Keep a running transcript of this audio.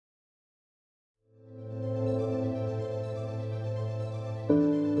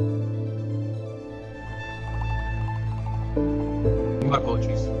My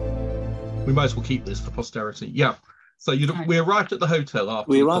apologies. We might as well keep this for posterity. Yeah. So we arrived at the hotel after.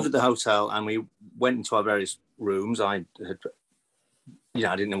 We arrived at the hotel and we went into our various rooms. I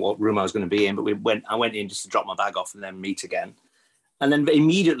didn't know what room I was going to be in, but I went in just to drop my bag off and then meet again. And then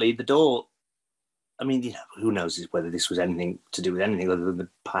immediately the door, I mean, who knows whether this was anything to do with anything other than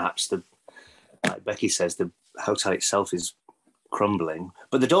perhaps like Becky says, the hotel itself is crumbling,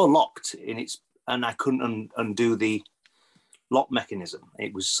 but the door locked and I couldn't undo the lock mechanism.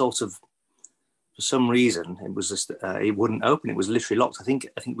 It was sort of, for some reason, it was just, it wouldn't open. It was literally locked. I think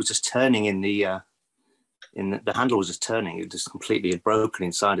it was just turning the handle was just turning. It just completely had broken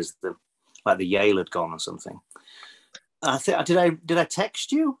inside as like the Yale had gone or something. Did I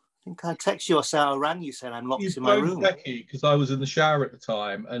text you? I think I texted you or say I rang you saying I'm locked in my room. Becky, because I was in the shower at the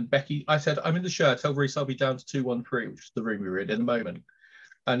time, and Becky, I said, I'm in the shower, tell Reece I'll be down to 213, which is the room we were in the moment.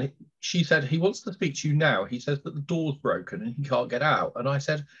 And she said, he wants to speak to you now. He says that the door's broken and he can't get out. And I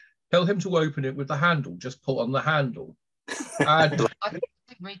said, tell him to open it with the handle, just pull on the handle. And I think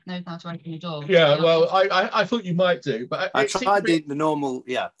Reece knows how to open the door. Yeah, well, I thought you might do, but I tried the normal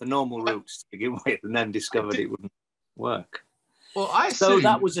routes to begin with, and then discovered it wouldn't work. Well, so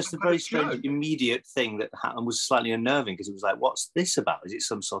that was just a very strange, immediate thing that happened, was slightly unnerving, because it was like, what's this about? Is it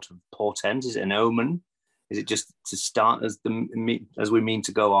some sort of portent? Is it an omen? Is it just to start as we mean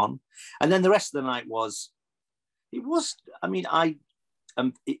to go on? And then the rest of the night I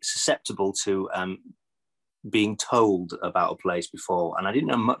am susceptible to being told about a place before, and I didn't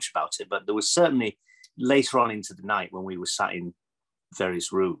know much about it, but there was certainly later on into the night when we were sat in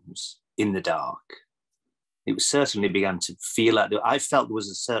various rooms in the dark, it was certainly began to feel like I felt there was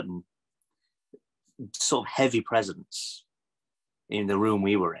a certain sort of heavy presence in the room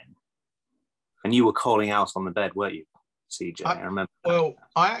we were in. And you were calling out on the bed, weren't you, CJ? I remember. Well,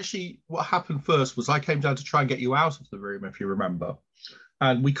 what happened first was I came down to try and get you out of the room, if you remember.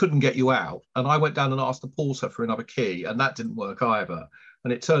 And we couldn't get you out. And I went down and asked the porter for another key, and that didn't work either.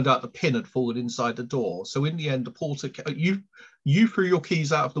 And it turned out the pin had fallen inside the door. So in the end, the porter, you threw your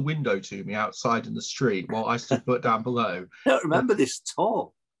keys out of the window to me outside in the street while I stood down below. I don't remember this at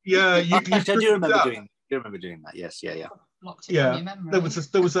all. Yeah, I do remember doing that. Yes, yeah. There was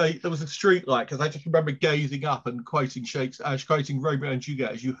a street light, because I just remember gazing up and quoting Romeo and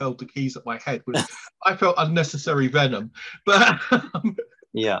Juliet as you held the keys at my head. I felt unnecessary venom, but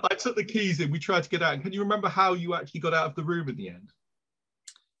yeah, I took the keys in. We tried to get out. And can you remember how you actually got out of the room in the end?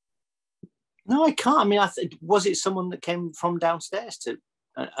 No, I can't. I mean, was it someone that came from downstairs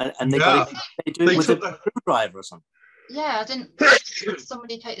and they got it with a screwdriver or something? Yeah, I didn't.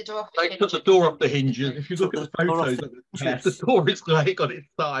 Somebody take the door off. They took the door off the hinges. If you look at the photos, the door is laying on its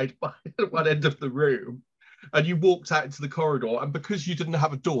side by one end of the room, and you walked out into the corridor. And because you didn't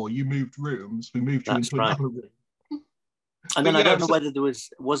have a door, you moved rooms. We moved you into another room. And then I don't know whether there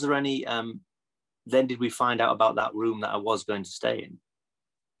was there any. Then did we find out about that room that I was going to stay in?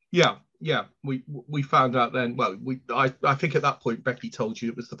 Yeah, we found out then. Well, I think at that point Becky told you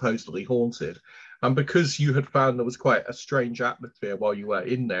it was supposedly haunted, and because you had found there was quite a strange atmosphere while you were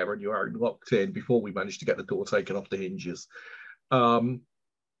in there and you were locked in before we managed to get the door taken off the hinges.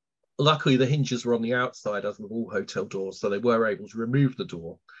 Luckily, the hinges were on the outside, as with all hotel doors, so they were able to remove the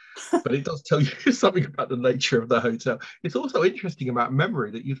door. But it does tell you something about the nature of the hotel. It's also interesting about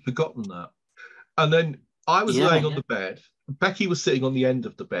memory that you'd forgotten that. And then I was laying on the bed. Becky was sitting on the end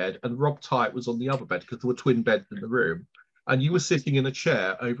of the bed, and Rob Tite was on the other bed, because there were twin beds in the room. And you were sitting in a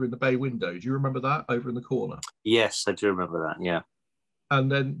chair over in the bay window. Do you remember that, over in the corner? Yes, I do remember that, yeah.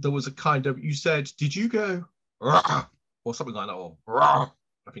 And then there was a kind of, you said, did you go, rah, or something like that, or rah,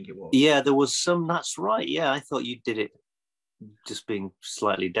 I think it was. Yeah, there was some, that's right. Yeah, I thought you did it just being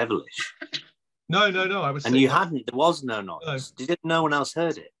slightly devilish. No, I was. And you hadn't, there was no noise. No. No one else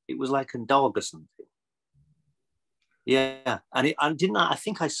heard it? It was like a dog or something. Yeah, and I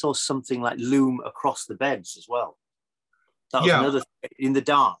think I saw something like loom across the beds as well. That was another thing, in the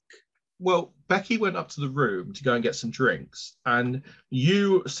dark. Well, Becky went up to the room to go and get some drinks, and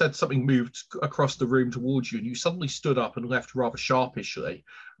you said something moved across the room towards you, and you suddenly stood up and left rather sharpishly.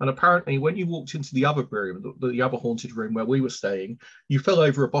 And apparently, when you walked into the other room, the other haunted room where we were staying, you fell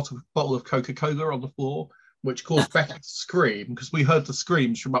over a bottle of Coca-Cola on the floor, which caused Becky to scream, because we heard the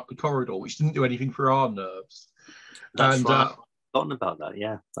screams from up the corridor, which didn't do anything for our nerves. That's right. I've forgotten about that.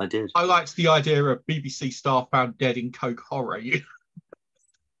 Yeah, I did. I liked the idea of BBC staff found dead in Coke horror.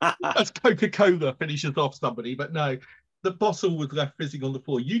 As Coca-Cola finishes off somebody, but no, the bottle was left fizzing on the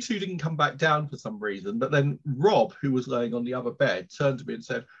floor. You two didn't come back down for some reason, but then Rob, who was laying on the other bed, turned to me and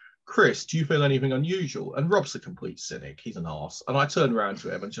said, Chris, do you feel anything unusual? And Rob's a complete cynic. He's an arse. And I turned around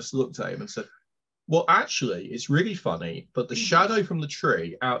to him and just looked at him and said, Well, actually, it's really funny, but the shadow from the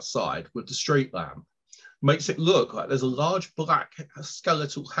tree outside with the street lamp makes it look like there's a large black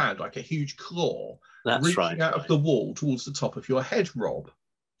skeletal hand, like a huge claw, reaching out of the wall towards the top of your head, Rob.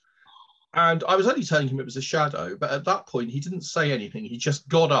 And I was only telling him it was a shadow, but at that point, he didn't say anything. He just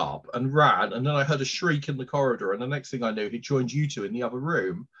got up and ran, and then I heard a shriek in the corridor, and the next thing I knew, he joined you two in the other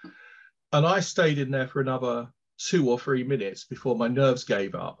room. And I stayed in there for another 2 or 3 minutes before my nerves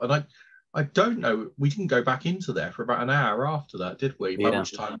gave up. And I don't know, we didn't go back into there for about an hour after that, did we? By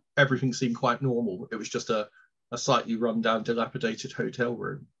which time everything seemed quite normal. It was just a slightly run-down, dilapidated hotel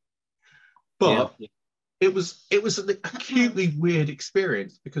room. But it was an acutely weird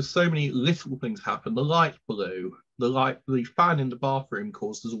experience because so many little things happened. The light blew, the fan in the bathroom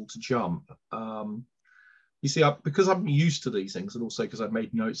caused us all to jump. You see, because I'm used to these things, and also because I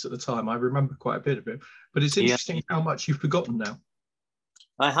made notes at the time, I remember quite a bit of it. But it's interesting how much you've forgotten now.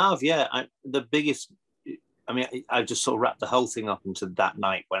 I have, yeah. I just sort of wrapped the whole thing up into that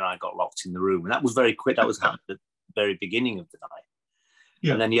night when I got locked in the room. And that was very quick. That was at the very beginning of the night.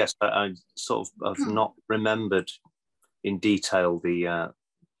 Yeah. And then, yes, I sort of have not remembered in detail the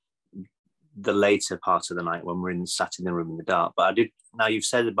later part of the night when we're sat in the room in the dark. But I did, now you've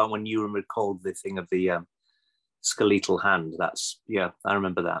said about when you recalled the thing of the skeletal hand. I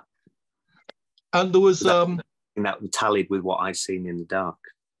remember that. And there was... that tallied with what I'd seen in the dark.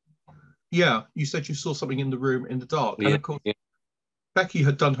 Yeah, you said you saw something in the room in the dark. And of course, Becky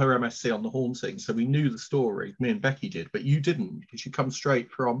had done her MSc on the haunting, so we knew the story. Me and Becky did, but you didn't, because you come straight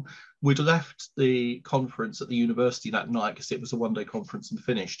from... We'd left the conference at the university that night because it was a one-day conference and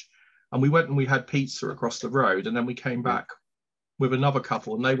finished. And we went and we had pizza across the road, and then we came back with another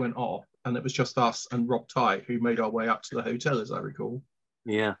couple, and they went off, and it was just us and Rob Tye who made our way up to the hotel, as I recall.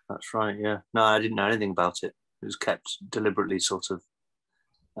 Yeah, that's right, yeah. No, I didn't know anything about it. It was kept deliberately sort of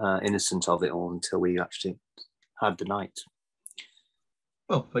innocent of it all until we actually had the night.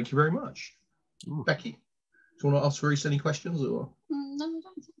 Well, thank you very much. Becky, do you want to ask Reece any questions? Or? No, I don't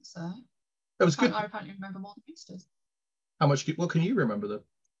think so. That was good. I apparently remember more than Reece does. What can you remember then?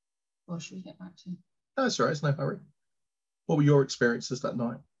 Well, should we get back to? That's all right, it's no hurry. What were your experiences that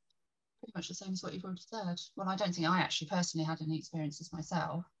night? Pretty much the same as what you've already said. Well, I don't think I actually personally had any experiences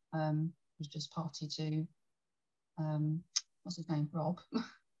myself. I was just party to what's his name, Rob,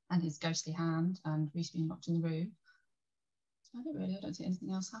 and his ghostly hand, and Reece being locked in the room. So I don't think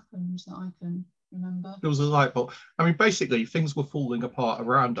anything else happened that I can remember. There was a light bulb. I mean, basically, things were falling apart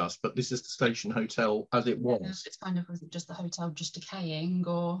around us, but this is the station hotel as it was. Yeah, it's kind of, was it just the hotel just decaying,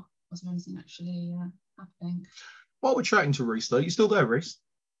 or was there anything actually happening? While we're chatting to Reece, though, you still there, Reece?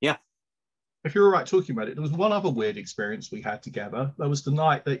 Yeah. If you're all right talking about it, there was one other weird experience we had together. There was the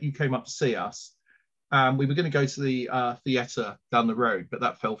night that you came up to see us. We were going to go to the theatre down the road, but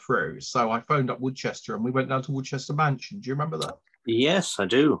that fell through. So I phoned up Woodchester and we went down to Woodchester Mansion. Do you remember that? Yes, I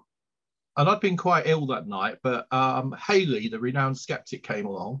do. And I'd been quite ill that night, but Hayley, the renowned skeptic, came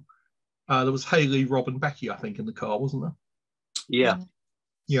along. There was Hayley, Rob and Becky, I think, in the car, wasn't there? Yeah.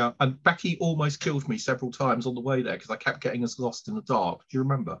 Yeah, and Becky almost killed me several times on the way there because I kept getting us lost in the dark. Do you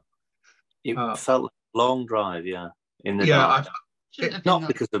remember? It felt like a long drive, in the dark. Not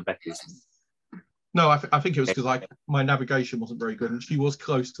because of Becky's. No, I think it was because my navigation wasn't very good and she was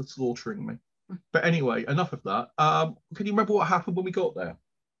close to slaughtering me. But anyway, enough of that. Can you remember what happened when we got there?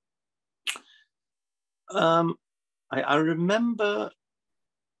 I remember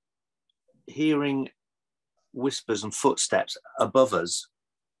hearing whispers and footsteps above us.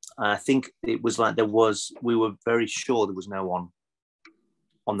 I think it was like we were very sure there was no one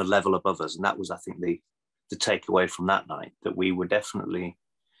on the level above us. And that was, I think, the takeaway from that night, that we were definitely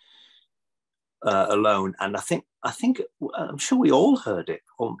alone. And I'm sure we all heard it,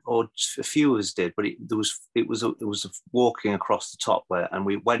 or a few of us did, but it was walking across the top and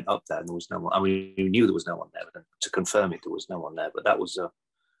we went up there and there was no one. I mean, we knew there was no one there, but to confirm it, there was no one there. But that was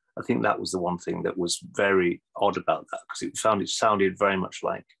I think that was the one thing that was very odd about that, because it sounded very much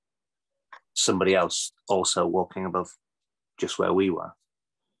like somebody else also walking above just where we were.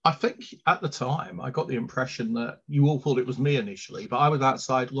 I think at the time I got the impression that you all thought it was me initially, but I was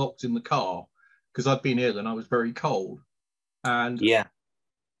outside locked in the car because I'd been ill and I was very cold. And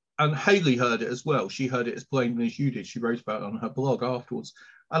Hayley heard it as well. She heard it as plainly as you did. She wrote about it on her blog afterwards.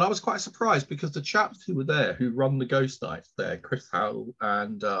 And I was quite surprised because the chaps who were there, who run the ghost nights there, Chris Howell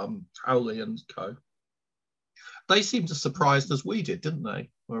and Howley and co, they seemed as surprised as we did, didn't they?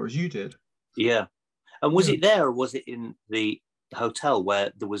 Or as you did. Yeah. And was it there, or was it in the hotel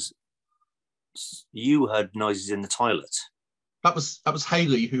where you heard noises in the toilet? That was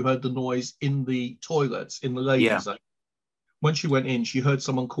Hayley who heard the noise in the toilets in the ladies' zone. when she went in, she heard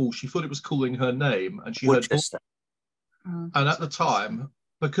someone call. She thought it was calling her name, and she Woodchester. heard. And at the time,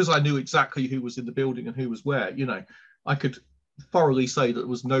 because I knew exactly who was in the building and who was where, you know, I could thoroughly say that there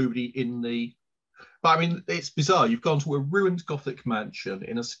was nobody in the. But I mean, it's bizarre. You've gone to a ruined Gothic mansion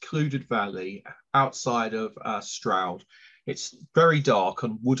in a secluded valley outside of Stroud. It's very dark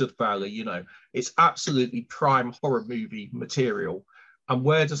and wooded valley, you know. It's absolutely prime horror movie material. And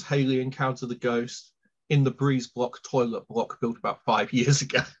where does Haley encounter the ghost? In the breeze block toilet block built about 5 years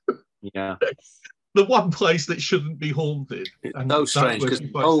ago. Yeah. The one place that shouldn't be haunted. It's so strange because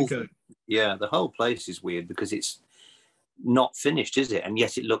the whole place is weird because it's not finished, is it? And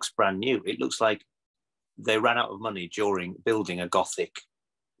yet it looks brand new. It looks like they ran out of money during building a Gothic,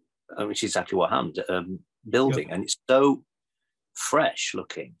 which is exactly what happened, building. Yeah. And it's so fresh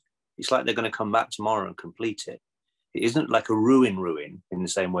looking. It's like they're going to come back tomorrow and complete it. It isn't like a ruin in the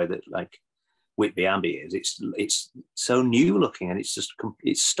same way that like Whitby Abbey is. It's so new looking, and it's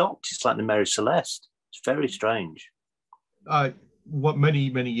stopped. It's like the Mary Celeste. It's very strange.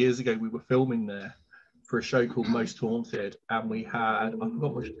 Many years ago we were filming there for a show called Most Haunted, and we had, I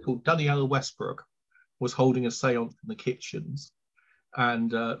forgot what it's called, Daniela Westbrook was holding a seance in the kitchens, and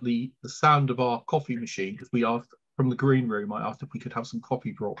the sound of our coffee machine, because we asked from the green room, I asked if we could have some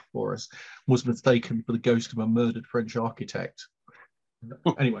coffee brought for us, was mistaken for the ghost of a murdered French architect.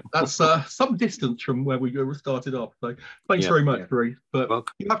 Anyway, that's some distance from where we started off. So thanks very much, Reece. But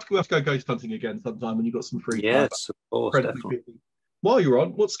you have to go ghost hunting again sometime when you've got some free time. Yes, of course, definitely. While you're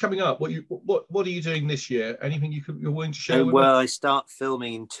on, what's coming up? What are you doing this year? Anything you're willing to share with us? Well, I start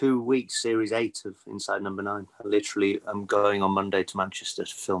filming in 2 weeks, series 8 of Inside Number 9. I'm going on Monday to Manchester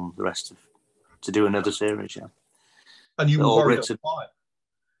to film to do another series. Yeah. And you were worried after 5.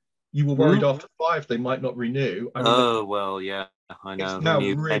 You were worried after 5 they might not renew. I mean, well, yeah, I know. It's now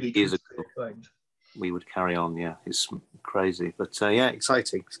really years ago we would carry on. Yeah, it's crazy, but yeah,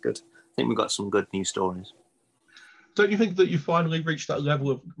 exciting. It's good. I think we've got some good news stories. Don't you think that you finally reached that level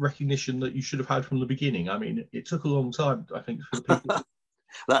of recognition that you should have had from the beginning? I mean, it took a long time, I think, for the people.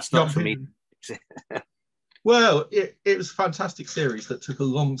 That's not for me. Well, it was a fantastic series that took a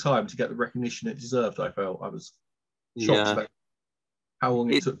long time to get the recognition it deserved. I felt I was shocked about how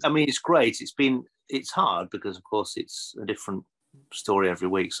long it took. I mean, it's great. It's hard because, of course, it's a different story every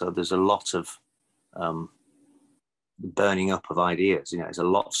week. So there's a lot of burning up of ideas. You know, there's a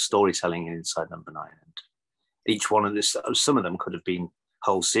lot of storytelling inside Number 9. And each one of this, some of them could have been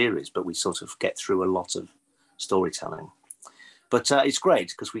whole series, but we sort of get through a lot of storytelling. But it's great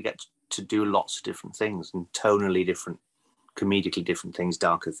because we get to do lots of different things and tonally different, comedically different things,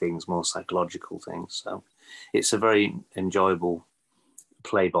 darker things, more psychological things. So it's a very enjoyable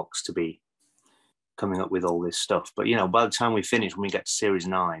play box to be coming up with all this stuff. But, you know, by the time we finish, when we get to series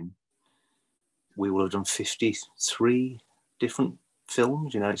 9, we will have done 53 different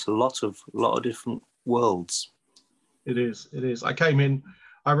films. You know, it's a lot of different worlds. It is.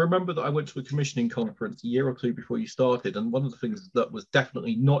 I remember that I went to a commissioning conference a year or two before you started, and one of the things that was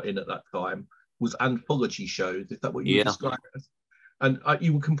definitely not in at that time was anthology shows. Is that what you described as? And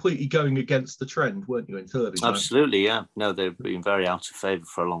you were completely going against the trend, weren't you, in television? Absolutely, yeah. No, they've been very out of favour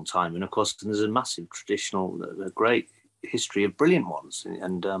for a long time. And of course, there's a massive traditional, a great history of brilliant ones.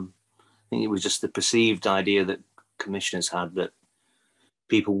 And I think it was just the perceived idea that commissioners had that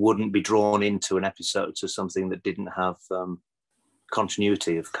people wouldn't be drawn into an episode to something that didn't have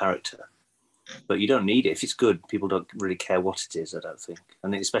continuity of character. But you don't need it. If it's good, people don't really care what it is, I don't think.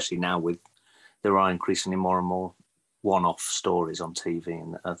 And especially now there are increasingly more and more one-off stories on TV,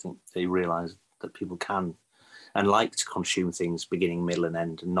 and I think they realise that people can and like to consume things beginning, middle and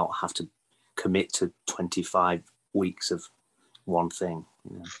end and not have to commit to 25 weeks of one thing.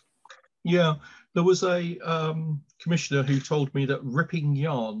 You know? Yeah, there was a commissioner who told me that ripping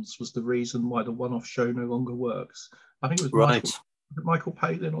yarns was the reason why the one-off show no longer works. I think it was Michael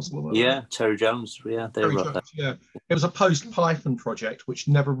Palin or something like that. Yeah, Terry Jones. Yeah, Terry Jones, yeah. It was a post-Python project which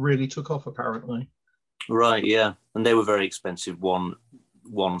never really took off, apparently. Right, yeah. And they were very expensive,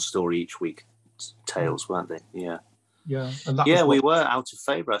 one story each week tales, weren't they? Yeah. Yeah. And we were out of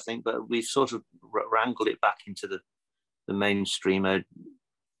favour, I think, but we've sort of wrangled it back into the mainstream.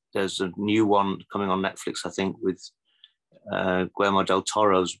 There's a new one coming on Netflix, I think, with Guillermo del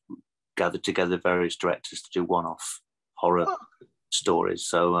Toro's gathered together various directors to do one-off horror stories.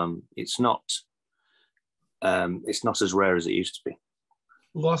 So it's not as rare as it used to be.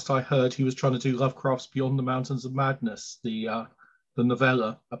 Last I heard, he was trying to do Lovecraft's Beyond the Mountains of Madness, the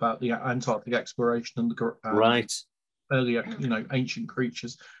novella about the Antarctic exploration and the earlier, ancient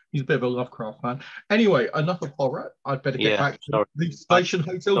creatures. He's a bit of a Lovecraft fan. Anyway, enough of horror. I'd better get back to the Station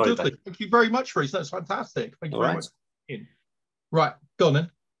Hotel Dudley. Thank you very much, Reece. That's fantastic. Thank you very much. Right, go on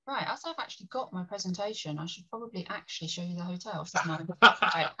then. Right, as I've actually got my presentation, I should probably actually show you the hotel. Shouldn't I?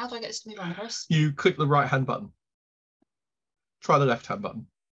 Right, how do I get this to move on, Chris? You click the right-hand button. Try the left-hand button.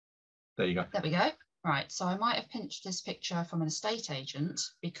 There you go. There we go. Right, so I might have pinched this picture from an estate agent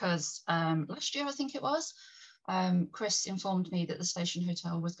because last year, I think it was, Chris informed me that the Station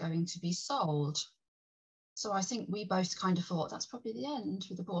Hotel was going to be sold. So I think we both kind of thought that's probably the end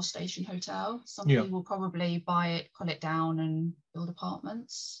with the Bore Station Hotel. Somebody will probably buy it, pull it down and build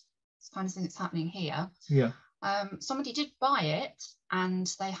apartments. It's the kind of thing that's happening here. Yeah. Somebody did buy it and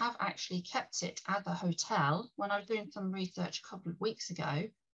they have actually kept it at the hotel. When I was doing some research a couple of weeks ago,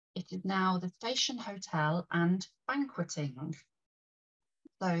 it is now the Station Hotel and Banqueting.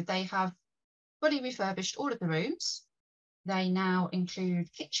 So they have fully refurbished all of the rooms. They now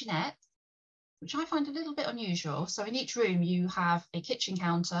include kitchenettes, which I find a little bit unusual. So in each room, you have a kitchen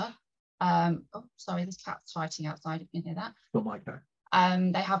counter. Oh, sorry, there's cats fighting outside, if you can hear that. Not my cat.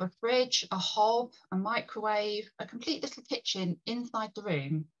 They have a fridge, a hob, a microwave, a complete little kitchen inside the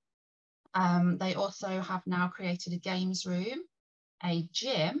room. They also have now created a games room, a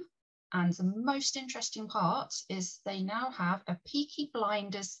gym, and the most interesting part is they now have a Peaky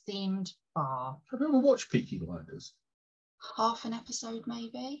Blinders themed bar. Have you ever watched Peaky Blinders? Half an episode,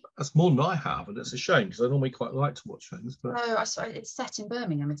 maybe. That's more than I have, and it's a shame because I normally quite like to watch things. But no, I suppose it's set in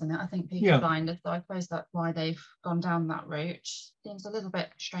Birmingham, isn't it? I think Peaky Blinders, so I suppose that's why they've gone down that route. Seems a little bit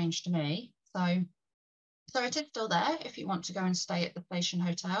strange to me. So it is still there if you want to go and stay at the Station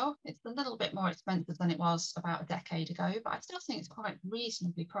Hotel. It's a little bit more expensive than it was about a decade ago, but I still think it's quite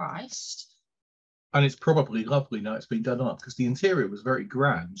reasonably priced. And it's probably lovely now it's been done up because the interior was very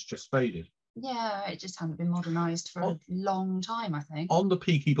grand, just faded. Yeah, it just hadn't been modernised for a long time, I think. On the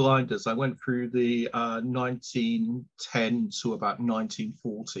Peaky Blinders, I went through the 1910 to about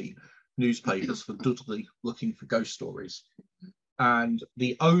 1940 newspapers for Dudley looking for ghost stories. And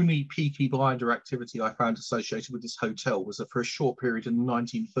the only Peaky Blinder activity I found associated with this hotel was for a short period in the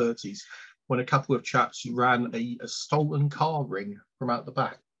 1930s when a couple of chaps ran a stolen car ring from out the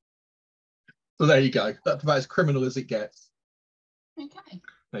back. So there you go. That's about as criminal as it gets. Okay.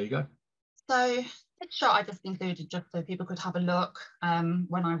 There you go. So this shot I just included just so people could have a look.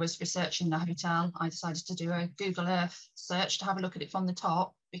 When I was researching the hotel, I decided to do a Google Earth search to have a look at it from the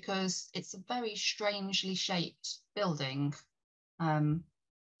top because it's a very strangely shaped building.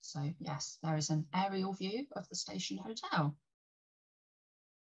 So yes, there is an aerial view of the Station Hotel.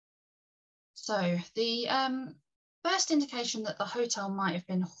 So the first indication that the hotel might have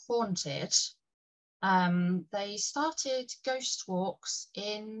been haunted, they started ghost walks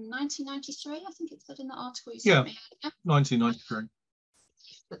in 1993. I think it said in the article you sent me earlier. 1993.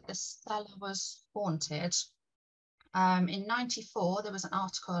 That the cellar was haunted. In 94, there was an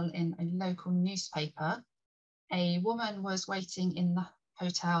article in a local newspaper. A woman was waiting in the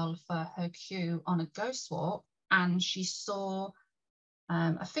hotel for her queue on a ghost walk, and she saw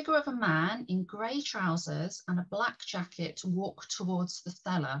a figure of a man in grey trousers and a black jacket walk towards the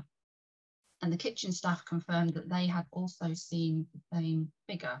cellar. And the kitchen staff confirmed that they had also seen the same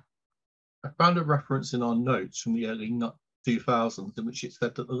figure. I found a reference in our notes from the early 2000s in which it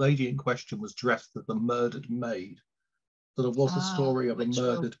said that the lady in question was dressed as a murdered maid. So there was a story of a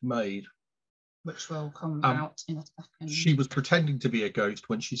murdered maid. Which will come out in a second. She was pretending to be a ghost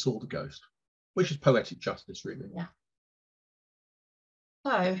when she saw the ghost, which is poetic justice, really. Yeah.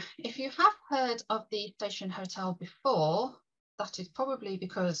 So, if you have heard of the Station Hotel before, that is probably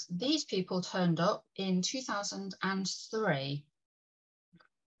because these people turned up in 2003.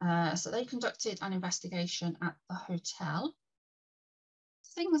 So they conducted an investigation at the hotel.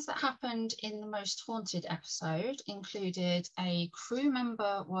 Things that happened in the most haunted episode included a crew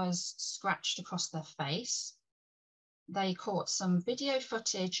member was scratched across their face. They caught some video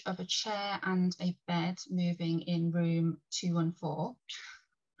footage of a chair and a bed moving in room 214.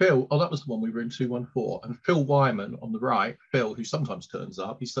 Phil, that was the one we were in 214. And Phil Wyman on the right, Phil, who sometimes turns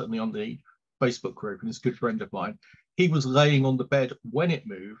up, he's certainly on the Facebook group and is a good friend of mine. He was laying on the bed when it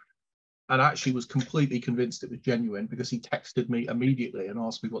moved and actually was completely convinced it was genuine because he texted me immediately and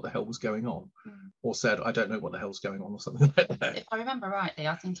asked me what the hell was going on, or said, I don't know what the hell's going on, or something like that. If I remember rightly,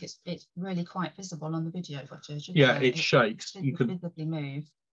 I think it's really quite visible on the video footage. Yeah, it shakes. You can visibly move.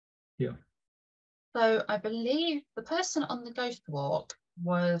 Yeah. So I believe the person on the ghost walk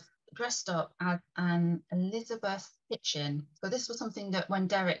was dressed up as an Elizabeth Hitchin. So this was something that when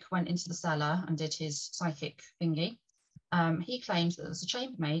Derek went into the cellar and did his psychic thingy, he claims that there was a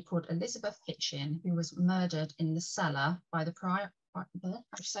chambermaid called Elizabeth Hitchin who was murdered in the cellar by the proprietor.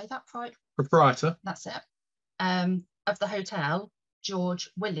 That's it. Of the hotel, George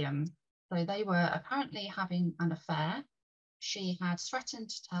Williams. So they were apparently having an affair. she had threatened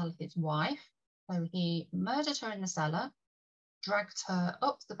to tell his wife, so he murdered her in the cellar, dragged her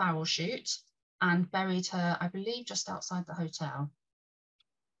up the barrel chute, and buried her, I believe, just outside the hotel.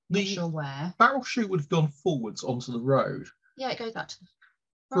 Not sure where. Barrel chute would have gone forwards onto the road. Yeah, it goes out to the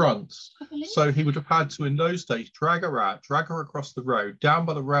front. Right, so he would have had to, in those days, drag her out, drag her across the road, down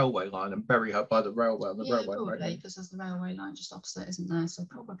by the railway line, and bury her by the railway on the railway line. Probably, because there's the railway line just opposite, isn't there? So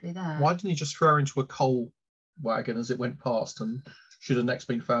probably there. Why didn't he just throw her into a coal wagon as it went past and should have next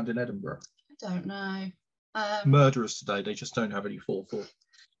been found in Edinburgh? I don't know. Murderers today, they just don't have any forethought.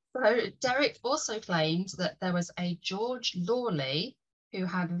 So Derek also claimed that there was a George Lawley who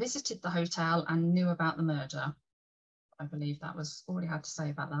had visited the hotel and knew about the murder. I believe that was all he had to say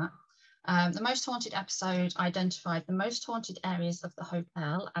about that. The most haunted episode identified the most haunted areas of the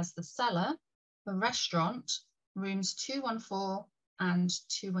hotel as the cellar, the restaurant, rooms 214 and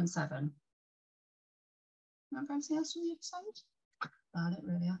 217. Remember anything else from the episode? About it,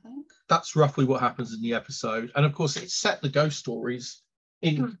 really, I think. That's roughly what happens in the episode. And of course, it set the ghost stories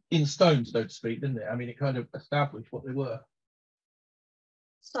in stone, so to speak, didn't it? I mean, it kind of established what they were.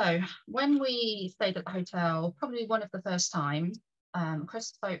 So when we stayed at the hotel, probably one of the first times, Chris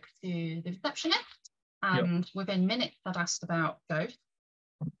spoke to the receptionist, and within minutes I'd asked about ghosts,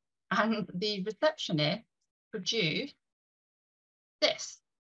 and the receptionist produced this.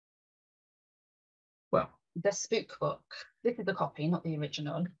 Well, the Spook book. This is the copy, not the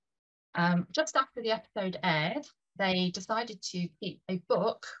original. Just after the episode aired, they decided to keep a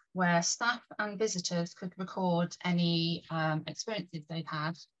book where staff and visitors could record any experiences they'd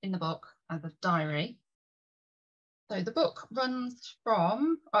had in the book as a diary. So the book runs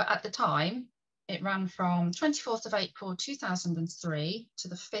from, at the time, it ran from 24th of April 2003 to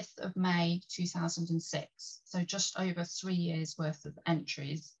the 5th of May 2006. So just over 3 years worth of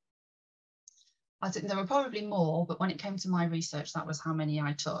entries. I think there were probably more, but when it came to my research, that was how many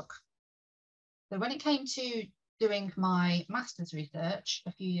I took. So when it came to doing my master's research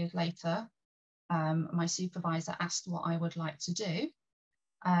a few years later, my supervisor asked what I would like to do.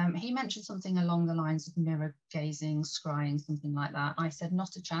 He mentioned something along the lines of mirror gazing, scrying, something like that. I said,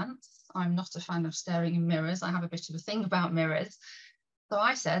 not a chance. I'm not a fan of staring in mirrors. I have a bit of a thing about mirrors. So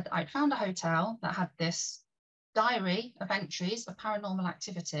I said I'd found a hotel that had this diary of entries of paranormal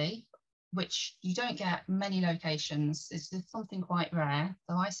activity, which you don't get many locations. It's something quite rare.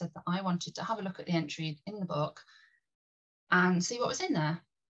 So I said that I wanted to have a look at the entries in the book and see what was in there.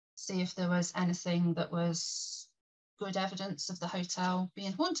 See if there was anything that was good evidence of the hotel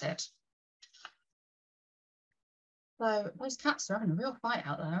being haunted. So those cats are having a real fight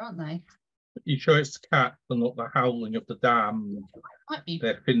out there, aren't they? You sure it's the cat and not the howling of the dam? Might be.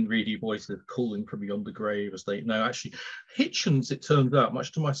 Their thin, reedy voices calling from beyond the grave as they... No, actually, Hitchens, it turns out,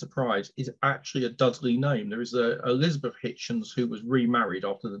 much to my surprise, is actually a Dudley name. There is a Elizabeth Hitchens who was remarried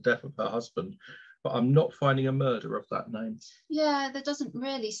after the death of her husband, but I'm not finding a murder of that name. Yeah, there doesn't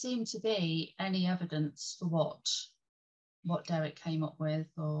really seem to be any evidence for what Derek came up with,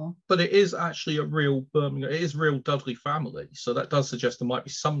 or... But it is actually a real Birmingham, it is real Dudley family, so that does suggest there might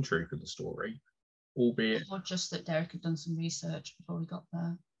be some truth in the story, albeit... Or just that Derek had done some research before we got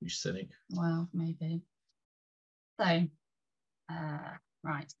there. You cynic. Well, maybe. So,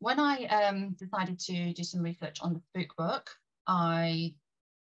 right. When I decided to do some research on the Spook book, I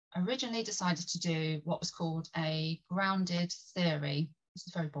originally decided to do what was called a grounded theory. This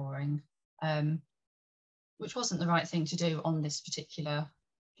is very boring. Which wasn't the right thing to do on this particular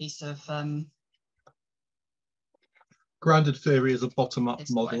piece of... Grounded theory is a bottom-up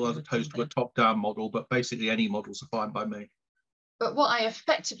model as opposed to a top-down model, but basically any models are fine by me. But what I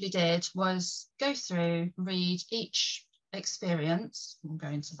effectively did was go through, read each experience, we'll go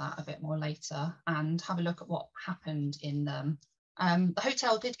into that a bit more later, and have a look at what happened in them. The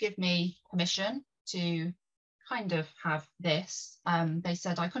hotel did give me permission to kind of have this. They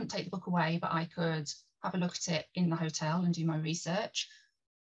said I couldn't take the book away, but I could have a look at it in the hotel and do my research.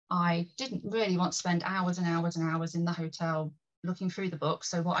 I didn't really want to spend hours and hours and hours in the hotel looking through the book.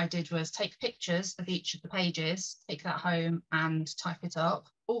 So what I did was take pictures of each of the pages, take that home and type it up,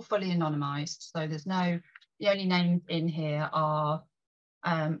 all fully anonymized. So there's no, the only names in here are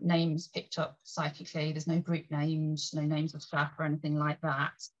names picked up psychically. There's no group names, no names of staff or anything like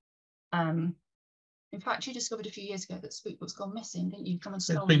that. In fact, you discovered a few years ago that Spook book's gone missing, didn't you? Come and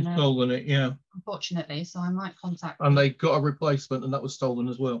stolen it. It's been stolen, yeah. Unfortunately, so I might contact... And they got a replacement and that was stolen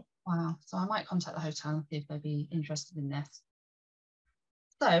as well. Wow, so I might contact the hotel and see if they'd be interested in this.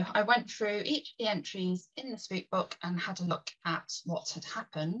 So I went through each of the entries in the Spook book and had a look at what had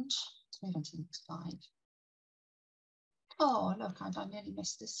happened. Let's move on to the next slide. Oh, look, I nearly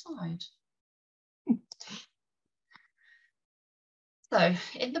missed this slide. So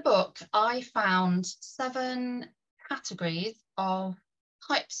in the book, I found 7 categories of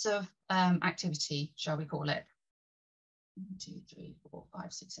types of activity, shall we call it? 1, 2, 3, 4,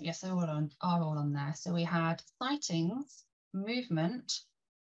 5, 6. Yes, they're are all on there. So we had sightings, movement,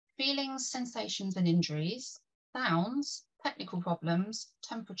 feelings, sensations and injuries, sounds, technical problems,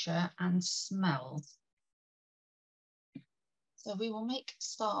 temperature and smells. So we will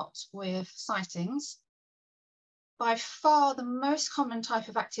start with sightings. By far the most common type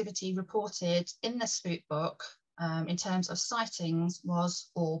of activity reported in the Spook book in terms of sightings was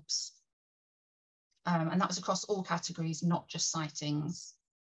orbs. And that was across all categories, not just sightings.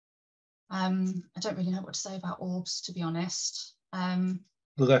 I don't really know what to say about orbs, to be honest. The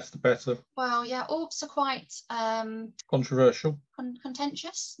less the better. Well, yeah, orbs are quite controversial.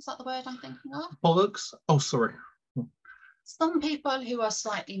 Contentious, is that the word I'm thinking of? Bollocks. Oh, sorry. Some people who are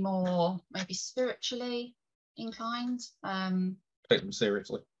slightly more maybe spiritually inclined take them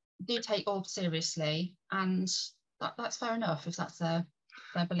seriously. Do take orbs seriously, and that's fair enough if that's their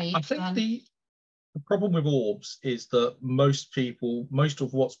belief. I think the problem with orbs is that most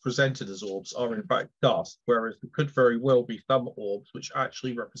of what's presented as orbs are in fact dust, whereas there could very well be some orbs which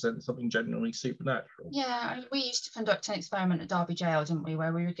actually represent something genuinely supernatural. Yeah, we used to conduct an experiment at Derby Jail, didn't we,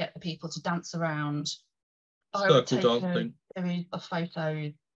 where we would get the people to dance around. Circle dancing. A series of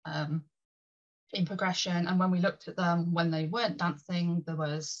photos in progression, and when we looked at them when they weren't dancing, there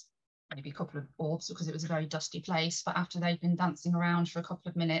was maybe a couple of orbs because it was a very dusty place, but after they'd been dancing around for a couple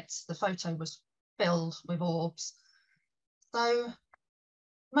of minutes, the photo was filled with orbs. So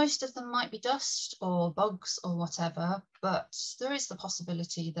most of them might be dust or bugs or whatever, but there is the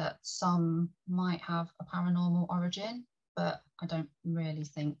possibility that some might have a paranormal origin, but I don't really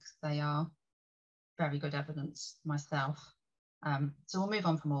think they are very good evidence myself. So we'll move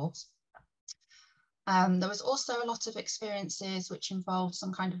on from orbs. There was also a lot of experiences which involved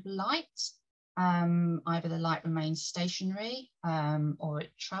some kind of light. Either the light remained stationary or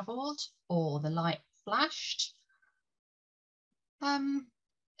it travelled or the light flashed. Again,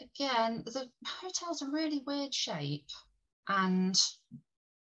 the hotel's a really weird shape, and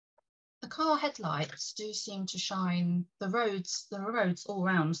the car headlights do seem to shine. There are roads all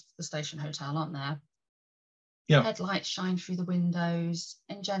around the station hotel, aren't there? Yeah. The headlights shine through the windows.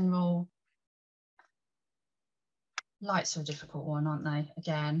 In general, lights are a difficult one, aren't they?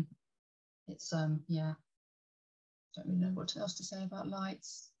 Again, it's yeah. Don't really know what else to say about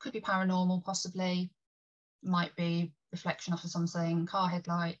lights. Could be paranormal, possibly. Might be reflection off of something. Car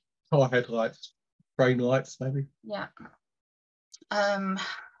headlight. Car headlights. Train lights, maybe. Yeah.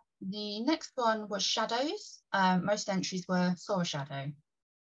 The next one was shadows. Most entries saw a shadow.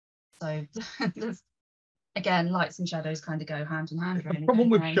 So again, lights and shadows kind of go hand in hand. Really, the problem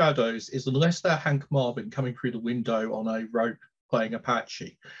with shadows is unless they're Hank Marvin coming through the window on a rope playing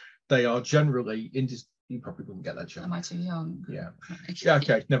Apache, they are generally you probably wouldn't get that joke. Am I too young? Yeah. Yeah,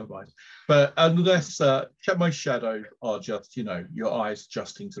 okay, never mind. But unless most shadows are just, your eyes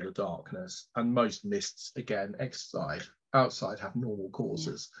adjusting to the darkness, and most mists, again, outside have normal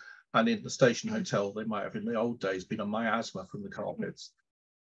causes. Yeah. And in the station hotel, they might have in the old days been a miasma from the carpets.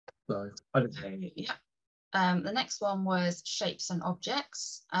 So I don't know. Yeah. The next one was shapes and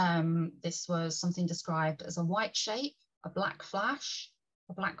objects. This was something described as a white shape, a black flash,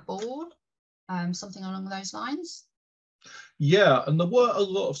 a black ball. Something along those lines. Yeah, and there were a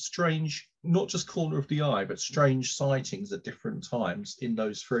lot of strange, not just corner of the eye, but strange sightings at different times in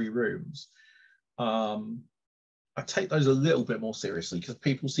those 3 rooms. I take those a little bit more seriously because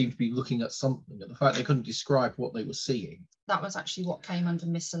people seem to be looking at something, and the fact they couldn't describe what they were seeing. That was actually what came under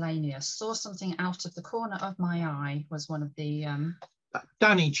miscellaneous. Saw something out of the corner of my eye was one of the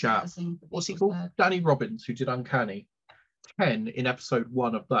Danny chap. What's he called? Danny Robbins, who did Uncanny. Ken in episode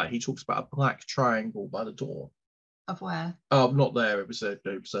 1 of that, he talks about a black triangle by the door. Of where? Not there. It was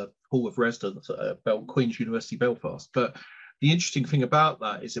a hall of residence at Queen's University Belfast. But the interesting thing about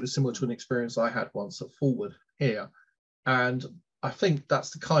that is it was similar to an experience I had once at Forward here, and I think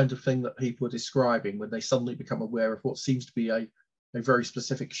that's the kind of thing that people are describing when they suddenly become aware of what seems to be a very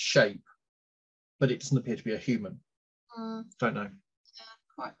specific shape, but it doesn't appear to be a human. Don't know.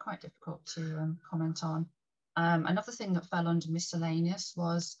 Yeah, quite difficult to comment on. Another thing that fell under miscellaneous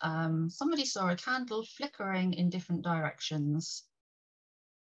was somebody saw a candle flickering in different directions.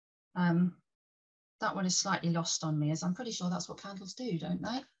 That one is slightly lost on me, as I'm pretty sure that's what candles do, don't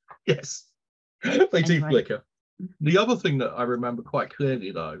they? Yes, they do flicker. The other thing that I remember quite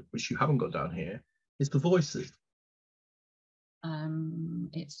clearly, though, which you haven't got down here, is the voices.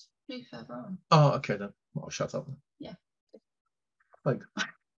 It's blue further on. Oh, okay then. I'll shut up. Yeah. Thanks.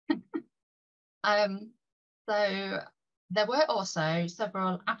 So There were also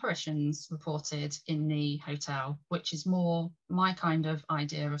several apparitions reported in the hotel, which is more my kind of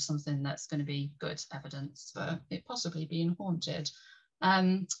idea of something that's going to be good evidence for it possibly being haunted.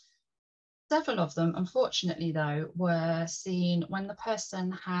 Several of them, unfortunately, though, were seen when the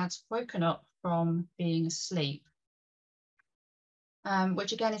person had woken up from being asleep,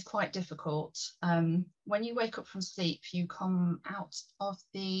 which again is quite difficult. When you wake up from sleep, you come out of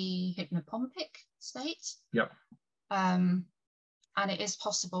the hypnopompic state. Yep. And it is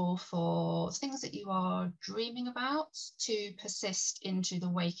possible for things that you are dreaming about to persist into the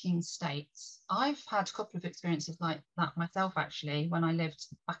waking states. I've had a couple of experiences like that myself, actually. When I lived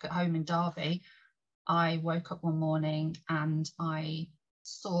back at home in Derby, I woke up one morning and I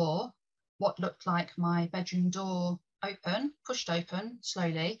saw what looked like my bedroom door pushed open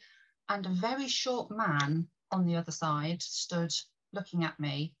slowly, and a very short man on the other side stood looking at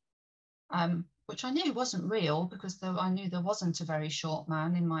me. Which I knew wasn't real, because I knew there wasn't a very short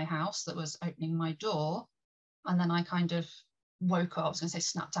man in my house that was opening my door. And then I kind of woke up, I was going to say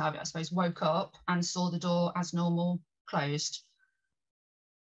snapped out of it, I suppose, woke up and saw the door as normal closed.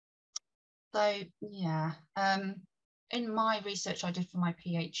 So, yeah. In my research I did for my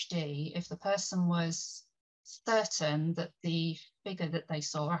PhD, if the person was certain that the figure that they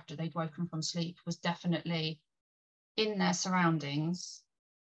saw after they'd woken from sleep was definitely in their surroundings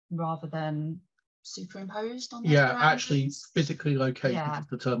rather than superimposed on their surroundings. Actually physically located is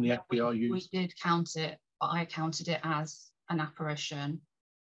the term the FBI used. We did count it, but I counted it as an apparition.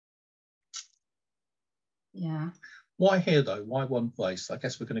 Yeah. Why here though? Why one place? I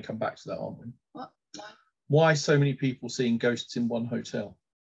guess we're going to come back to that, aren't we? What? Why? Why so many people seeing ghosts in one hotel?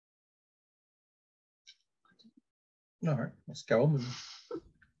 All right, let's go on with it.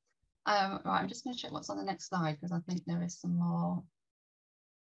 Right, I'm just going to check what's on the next slide, because I think there is some more.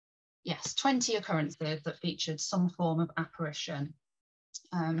 Yes, 20 occurrences that featured some form of apparition.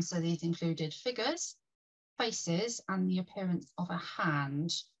 So these included figures, faces, and the appearance of a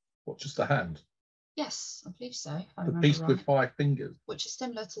hand. What, just the hand? Yes, I believe so. If I the remember beast right. with 5 fingers. Which is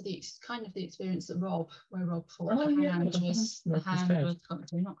similar to the kind of the experience that Rob thought Oh, the yeah, hand was not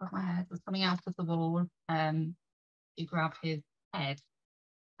my head, was coming out of the wall to grab his head.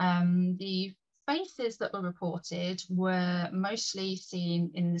 The faces that were reported were mostly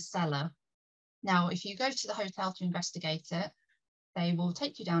seen in the cellar. Now, if you go to the hotel to investigate it, they will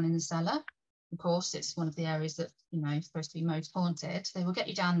take you down in the cellar. Of course, it's one of the areas that, is supposed to be most haunted. They will get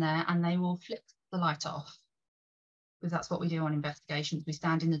you down there and they will flick the light off, because that's what we do on investigations. We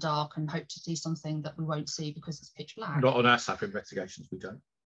stand in the dark and hope to see something that we won't see because it's pitch black. Not on ASSAP investigations, we don't.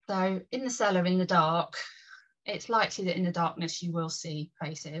 So in the cellar, in the dark, it's likely that in the darkness you will see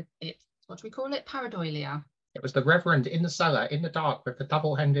faces. It's, what do we call it? Pareidolia. It was the Reverend in the cellar, in the dark, with the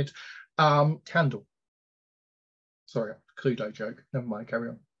double-handed candle. Sorry, Cluedo joke. Never mind, carry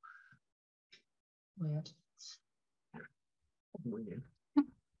on. Weird. Weird.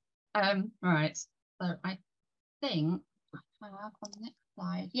 Right. So I think I have on the next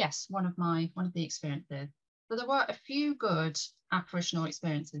slide. Yes, one of the experiences. So there were a few good apparitional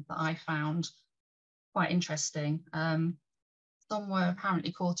experiences that I found quite interesting. Some were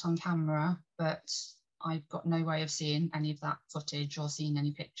apparently caught on camera, but I've got no way of seeing any of that footage or seeing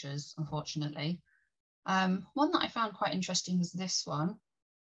any pictures, unfortunately. One that I found quite interesting was this one.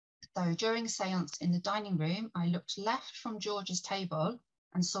 So during a seance in the dining room, I looked left from George's table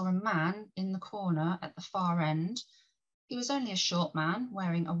and saw a man in the corner at the far end. He was only a short man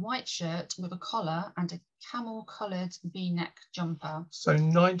wearing a white shirt with a collar and a camel-coloured V-neck jumper. So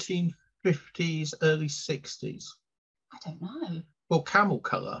 1950s, early 60s. I don't know. Well, camel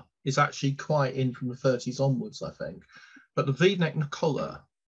colour is actually quite in from the 30s onwards, I think. But the V-neck collar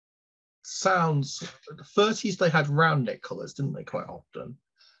sounds... The 30s, they had round neck collars, didn't they, quite often?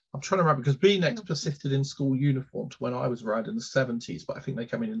 I'm trying to remember, because V-necks persisted in school uniform to when I was around in the 70s, but I think they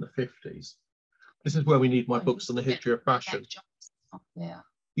came in the 50s. This is where we need my books on the history of fashion. Yeah.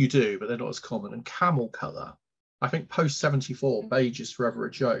 You do, but they're not as common. And camel colour, I think post-74, beige is forever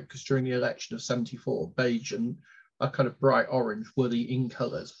a joke, because during the election of 74, beige and a kind of bright orange were the in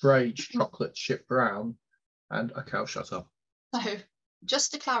colours. Beige, chocolate, chip brown, and okay, I'll shut up. So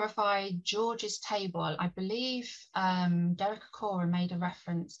just to clarify, George's table, I believe Derek Acora made a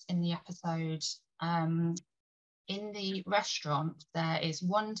reference in the episode. In the restaurant, there is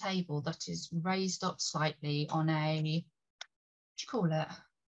one table that is raised up slightly on a, what do you call it?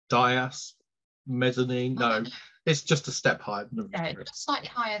 Dais, mezzanine, no, it's just a step higher than it's slightly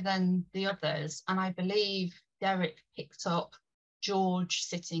higher than the others. And I believe Derek picked up George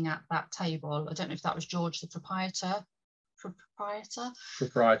sitting at that table. I don't know if that was George, the proprietor,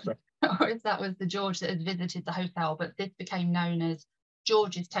 Proprietor. Or if that was the George that had visited the hotel, but this became known as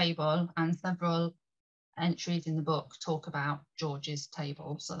George's table, and several entries in the book talk about George's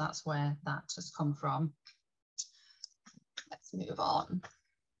table, so that's where that has come from. Let's move on.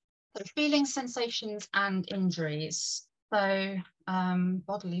 So feelings, sensations and injuries. So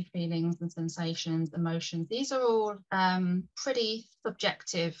bodily feelings and sensations, emotions, these are all pretty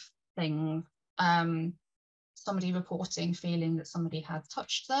subjective things. Somebody reporting feeling that somebody had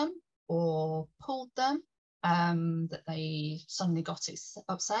touched them or pulled them, that they suddenly got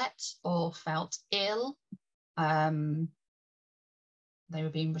upset or felt ill, they were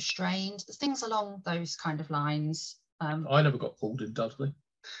being restrained, things along those kind of lines. I never got pulled in Dudley,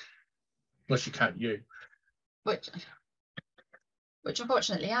 unless you count you. Which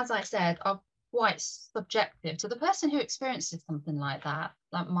unfortunately, as I said, are quite subjective. To the person who experiences something like that,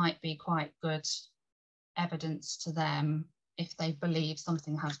 that might be quite good evidence to them if they believe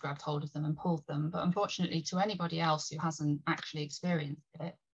something has grabbed hold of them and pulled them. But unfortunately, to anybody else who hasn't actually experienced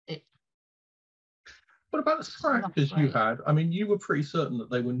it. What about the scratches you had? I mean, you were pretty certain that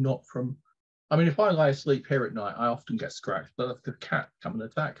they were not from. I mean, if I lay asleep here at night, I often get scratched, but if the cat come and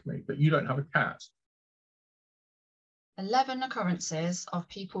attack me, but you don't have a cat. 11 occurrences of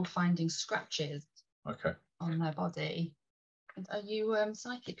people finding scratches on their body. And are you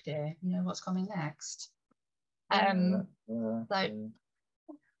psychic, dear? You know what's coming next? So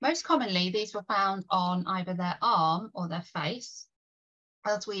most commonly, these were found on either their arm or their face.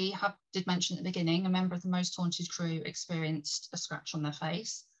 As we did mention at the beginning, a member of the Most Haunted crew experienced a scratch on their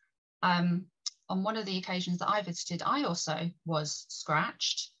face. On one of the occasions that I visited, I also was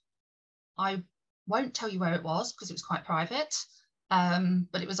scratched. I won't tell you where it was because it was quite private,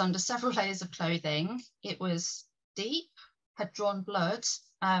 but it was under several layers of clothing. It was deep, had drawn blood,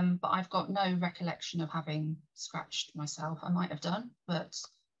 but I've got no recollection of having scratched myself. I might have done, but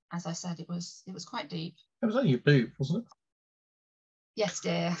as I said, it was quite deep. It was only your boob, wasn't it? Yes,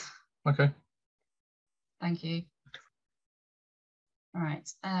 dear. Okay. Thank you. All right.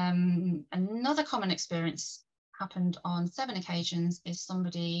 Another common experience happened on 7 occasions is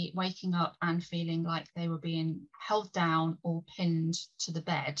somebody waking up and feeling like they were being held down or pinned to the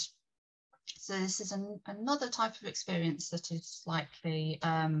bed. So this is another type of experience that is slightly,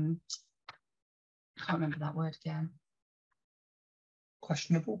 I can't remember that word again.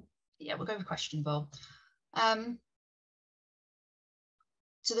 Questionable? Yeah, we'll go with questionable.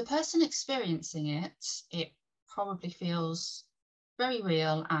 To the person experiencing it, it probably feels very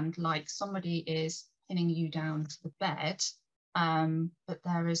real and like somebody is pinning you down to the bed. But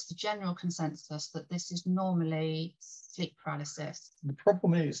there is the general consensus that this is normally sleep paralysis. The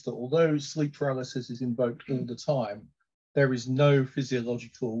problem is that although sleep paralysis is invoked all the time, there is no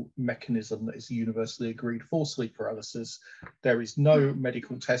physiological mechanism that is universally agreed for sleep paralysis. There is no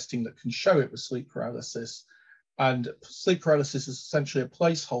medical testing that can show it was sleep paralysis. And sleep paralysis is essentially a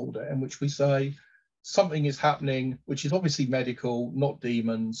placeholder in which we say something is happening, which is obviously medical, not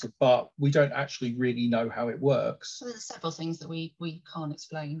demons, but we don't actually really know how it works. So there's several things that we can't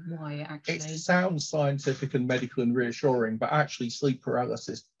explain why it actually... It sounds scientific and medical and reassuring, but actually sleep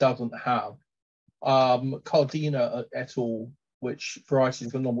paralysis doesn't have. Cardina et al., which variety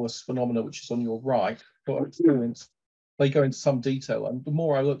of anomalous phenomena, which is on your right, got experience. They go into some detail, and the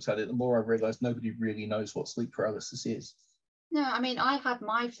more I looked at it, the more I realised nobody really knows what sleep paralysis is. No, I mean, I had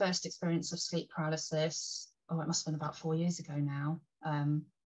my first experience of sleep paralysis, it must have been about 4 years ago now. You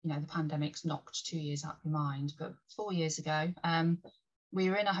know, the pandemic's knocked 2 years out of my mind, but 4 years ago, we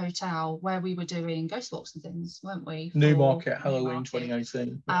were in a hotel where we were doing ghost walks and things, weren't we? Newmarket, Halloween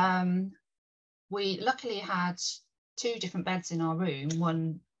 2018. We luckily had 2 different beds in our room,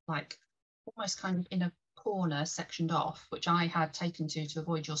 one like almost kind of in a corner sectioned off, which I had taken to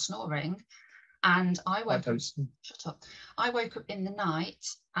avoid your snoring. And I woke up, shut up. I woke up in the night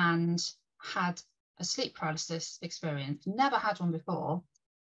and had a sleep paralysis experience. Never had one before.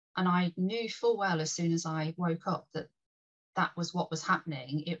 And I knew full well as soon as I woke up that that was what was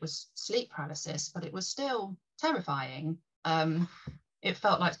happening. It was sleep paralysis, but it was still terrifying. It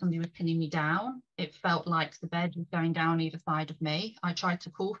felt like somebody was pinning me down. It felt like the bed was going down either side of me. I tried to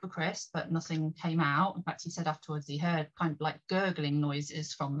call for Chris, but nothing came out. In fact, he said afterwards he heard kind of like gurgling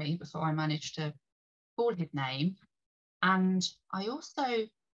noises from me before I managed to call his name. And I also,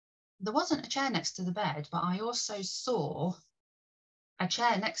 there wasn't a chair next to the bed, but I also saw a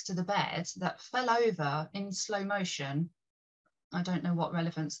chair next to the bed that fell over in slow motion. I don't know what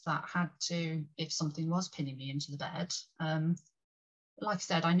relevance that had to if something was pinning me into the bed. Like I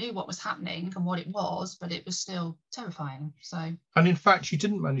said, I knew what was happening and what it was, but it was still terrifying. So, and in fact, you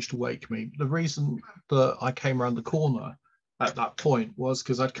didn't manage to wake me. The reason that I came around the corner at that point was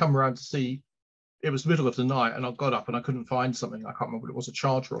because I'd come around to see, it was middle of the night and I got up and I couldn't find something. I can't remember what it was, a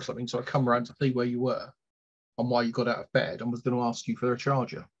charger or something. So I come around to see where you were and why you got out of bed and was going to ask you for a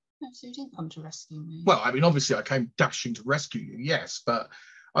charger. No, so you didn't come to rescue me. Well, I mean, obviously I came dashing to rescue you, yes, but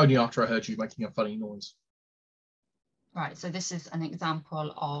only after I heard you making a funny noise. Right, so this is an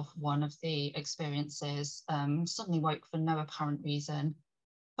example of one of the experiences. Suddenly woke for no apparent reason,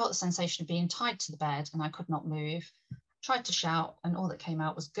 felt the sensation of being tied to the bed and I could not move. Tried to shout and all that came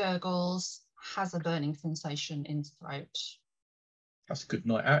out was gurgles, has a burning sensation in the throat. That's a good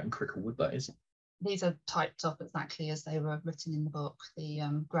night out in Cricklewood, that is. These are typed up exactly as they were written in the book. The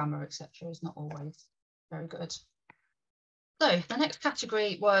grammar, etc., is not always very good. So the next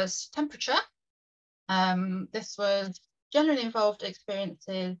category was temperature. This was generally involved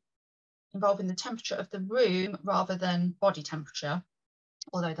experiences involving the temperature of the room rather than body temperature,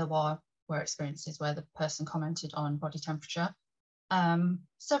 although there were experiences where the person commented on body temperature.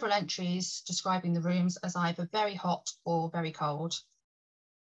 Several entries describing the rooms as either very hot or very cold.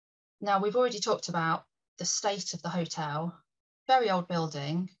 Now, we've already talked about the state of the hotel, very old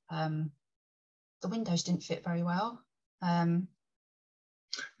building. The windows didn't fit very well.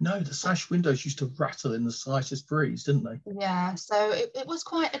 No, the sash windows used to rattle in the slightest breeze, didn't they? Yeah, so it was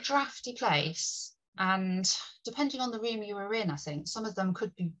quite a drafty place. And depending on the room you were in, I think some of them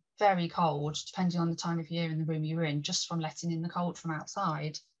could be very cold, depending on the time of year in the room you were in, just from letting in the cold from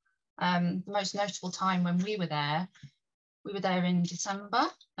outside. The most notable time when we were there in December.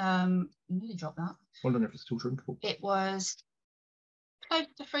 You nearly dropped that. Wondering if it's still drinkable. It was close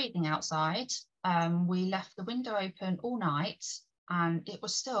to freezing outside. We left the window open all night and it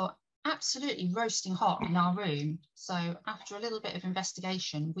was still absolutely roasting hot in our room. So after a little bit of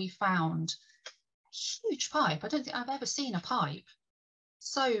investigation, we found a huge pipe. I don't think I've ever seen a pipe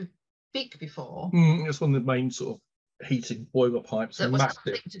so big before. It's one of the main sort of heating boiler pipes. That was massive.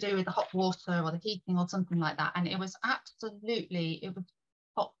 something to do with the hot water or the heating or something like that. And it was absolutely, it was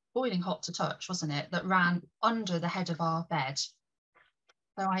hot, boiling hot to touch, wasn't it? That ran under the head of our bed.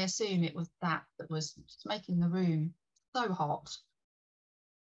 So I assume it was that was just making the room so hot.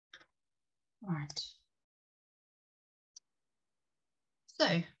 Right.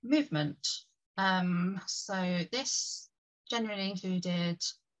 So movement. So this generally included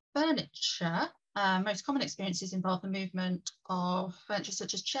furniture. Most common experiences involve the movement of furniture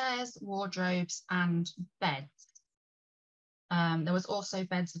such as chairs, wardrobes, and beds. There was also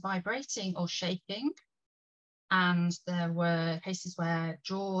beds vibrating or shaking, and there were cases where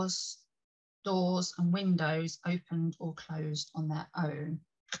drawers, doors, and windows opened or closed on their own.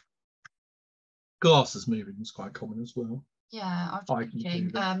 Glasses moving was quite common as well. Yeah, I was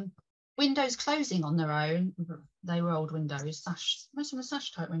thinking. Windows closing on their own. They were old windows, most of them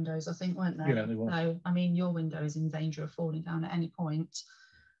sash type windows, I think, weren't they? Yeah, they were. So, I mean, your window is in danger of falling down at any point.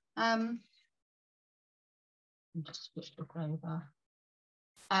 Just switch it over.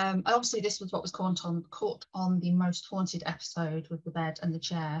 Obviously, this was what was caught on the most haunted episode with the bed and the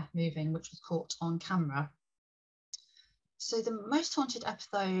chair moving, which was caught on camera. So the most haunted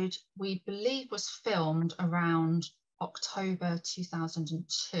episode, we believe, was filmed around October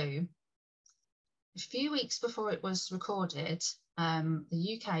 2002. A few weeks before it was recorded,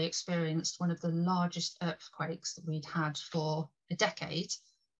 the UK experienced one of the largest earthquakes that we'd had for a decade,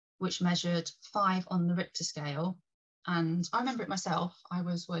 which measured 5 on the Richter scale. And I remember it myself. I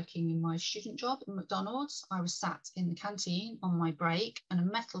was working in my student job in McDonald's. I was sat in the canteen on my break and a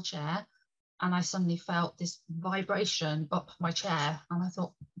metal chair, and I suddenly felt this vibration up my chair. And I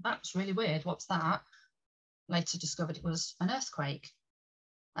thought, that was really weird. What's that? Later discovered it was an earthquake.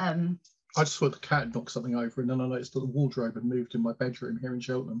 I just thought the cat had knocked something over, and then I noticed that the wardrobe had moved in my bedroom here in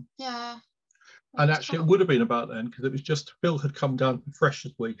Cheltenham. Yeah. And actually, it would have been about then, because it was just Phil had come down for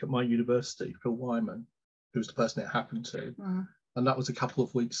Freshers Week at my university, Phil Wyman, who was the person it happened to. And that was a couple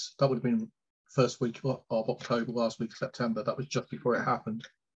of weeks. That would have been first week of October, last week of September. That was just before it happened.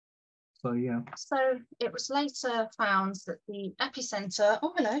 So, yeah. So it was later found that the epicenter,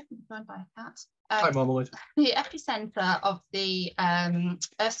 oh, hello, I'm joined by a cat. Hi, Marmalade. The epicenter of the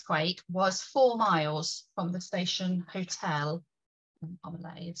earthquake was 4 miles from the station hotel in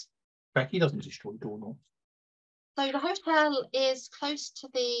Marmalade. Becky doesn't destroy doorknobs. So the hotel is close to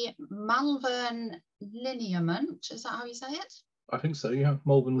the Malvern lineament. Is that how you say it? I think so, yeah.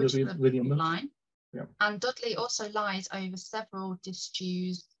 Malvern lineament line. Yeah. And Dudley also lies over several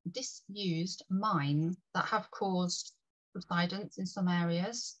disused mines that have caused subsidence in some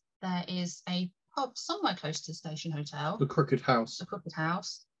areas. There is a pub somewhere close to the station hotel. The Crooked House. The Crooked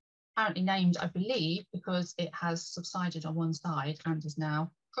House. Apparently named, I believe, because it has subsided on one side and is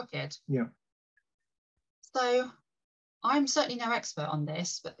now crooked. Yeah. So I'm certainly no expert on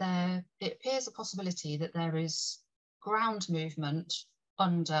this, but it appears a possibility that there is ground movement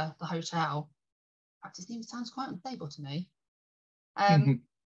under the hotel. In fact, it sounds quite unstable to me.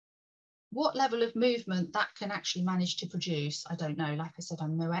 What level of movement that can actually manage to produce, I don't know. Like I said,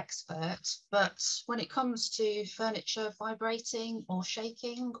 I'm no expert, but when it comes to furniture vibrating or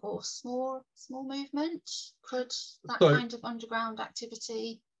shaking or small movement, could that kind of underground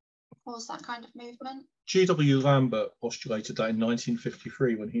activity cause that kind of movement? G.W. Lambert postulated that in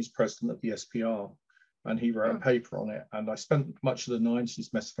 1953 when he was president of the SPR, and he wrote a paper on it. And I spent much of the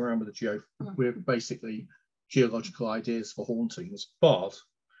 90s messing around with basically geological ideas for hauntings. But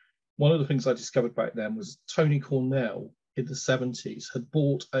one of the things I discovered back then was Tony Cornell in the 70s had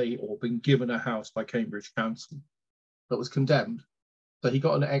bought or been given a house by Cambridge Council that was condemned. So he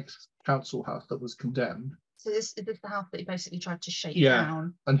got an ex-council house that was condemned. So is this the house that he basically tried to shake Yeah,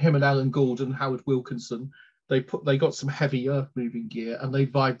 down? and him and Alan Gould and Howard Wilkinson, they got some heavy earth-moving gear and they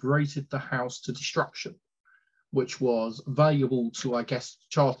vibrated the house to destruction, which was valuable to, I guess,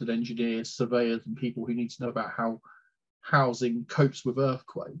 chartered engineers, surveyors, and people who need to know about how housing copes with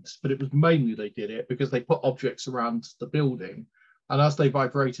earthquakes. But it was mainly they did it because they put objects around the building, and as they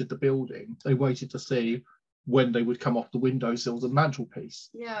vibrated the building, they waited to see when they would come off the windowsills and mantelpiece.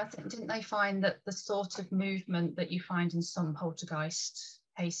 Yeah, I think, didn't they find that the sort of movement that you find in some poltergeist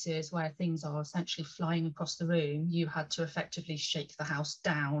cases where things are essentially flying across the room, you had to effectively shake the house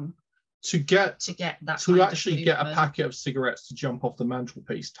down to get that to actually get a packet of cigarettes to jump off the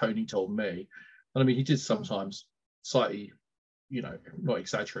mantelpiece. Tony told me, and I mean, he did sometimes slightly, not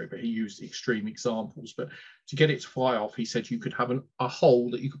exaggerate, but he used extreme examples. But to get it to fly off, he said you could have a hole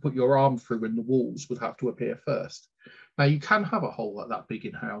that you could put your arm through and the walls would have to appear first. Now, you can have a hole like that big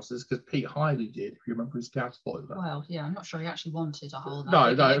in houses, because Pete Hiley did, if you remember his gas boiler. Well, yeah, I'm not sure he actually wanted a hole.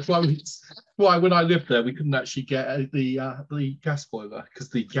 No, it's why when I lived there, we couldn't actually get the gas boiler, because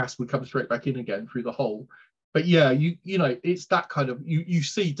the gas would come straight back in again through the hole. But yeah, it's that kind of, you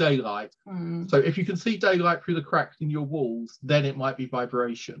see daylight. So if you can see daylight through the cracks in your walls, then it might be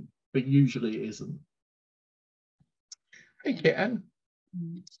vibration, but usually it isn't. Hey, Kitten.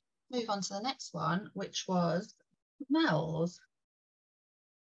 Move on to the next one, which was smells.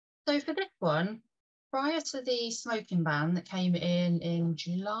 So for this one, prior to the smoking ban that came in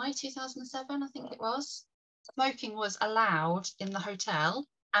July 2007, I think it was, smoking was allowed in the hotel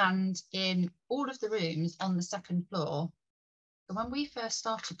and in all of the rooms on the second floor. So when we first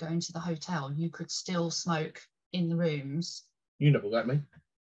started going to the hotel, you could still smoke in the rooms. You never let me.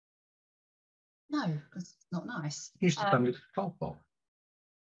 No, because it's not nice. You used to stand with the car park.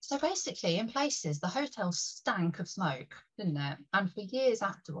 So basically, in places, the hotel stank of smoke, didn't it? And for years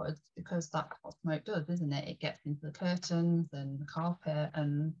afterwards, because that's what smoke does, isn't it? It gets into the curtains and the carpet.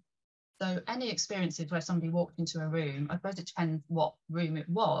 And so any experiences where somebody walked into a room, I suppose it depends what room it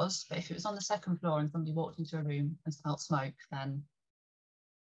was, but if it was on the second floor and somebody walked into a room and smelled smoke, then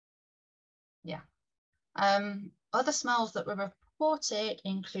yeah. Other smells that were reported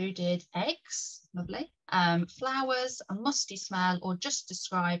included eggs, lovely, flowers, a musty smell, or just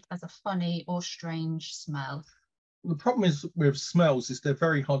described as a funny or strange smell. The problem is with smells is they're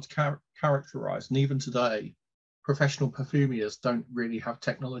very hard to characterize, and even today, professional perfumiers don't really have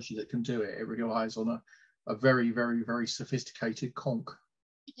technology that can do it. It relies on a very, very, very sophisticated conch.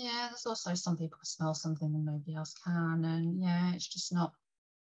 Yeah, there's also some people can smell something and nobody else can, and yeah, it's just not.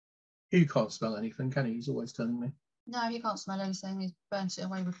 You can't smell anything, can he? He's always telling me. No, you can't smell anything. He's burnt it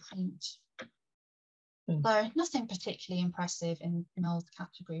away with paint. So nothing particularly impressive in smells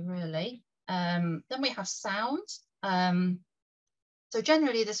category, really. Then we have sound. So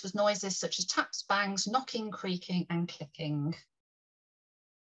generally this was noises such as taps, bangs, knocking, creaking and clicking,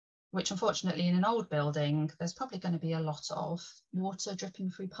 which unfortunately in an old building, there's probably going to be a lot of water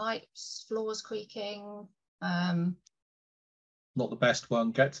dripping through pipes, floors creaking. Not the best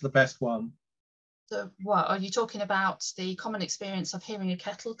one. Get to the best one. So what, are you talking about the common experience of hearing a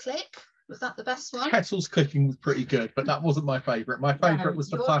kettle click? Was that the best one? Kettle's clicking was pretty good, but that wasn't my favourite. My favourite was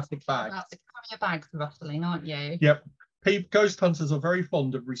the plastic bag. About the carrier bags rustling, aren't you? Yep. Ghost hunters are very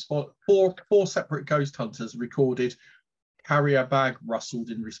fond of four separate ghost hunters recorded carrier bag rustled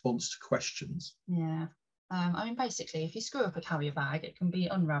in response to questions. Yeah. I mean, basically, if you screw up a carrier bag, it can be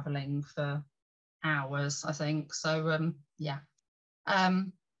unravelling for hours, I think. So, yeah.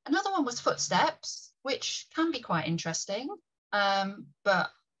 Another one was footsteps, which can be quite interesting.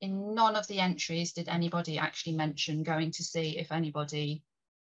 But in none of the entries did anybody actually mention going to see if anybody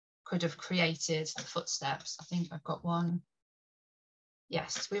could have created the footsteps. I think I've got one.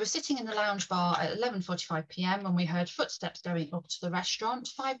 Yes, we were sitting in the lounge bar at 11:45 p.m. when we heard footsteps going up to the restaurant.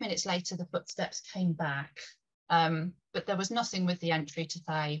 5 minutes later, the footsteps came back. But there was nothing with the entry to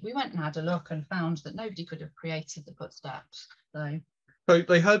say. We went and had a look and found that nobody could have created the footsteps. So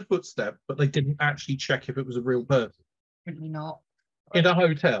they heard footsteps, but they didn't actually check if it was a real person. apparently not. In a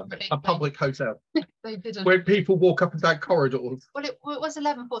hotel, a public hotel, they didn't. where people walk up and down corridors. Well, it was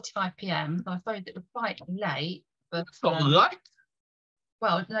 11:45 p.m. So I suppose it was quite late. But It's not late.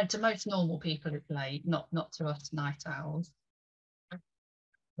 Well, no, to most normal people it's late, not to us night owls.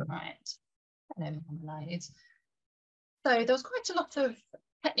 Right. Late. So there was quite a lot of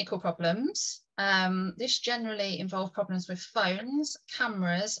technical problems. This generally involved problems with phones,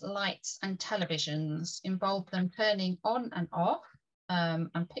 cameras, lights, and televisions, involved them turning on and off,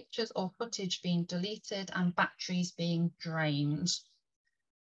 and pictures or footage being deleted and batteries being drained.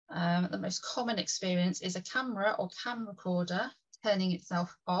 The most common experience is a camera or cam recorder turning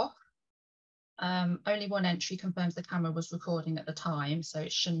itself off. Only one entry confirms the camera was recording at the time, so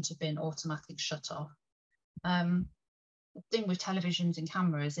it shouldn't have been automatic shut off. The thing with televisions and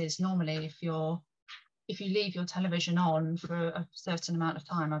cameras is normally if you leave your television on for a certain amount of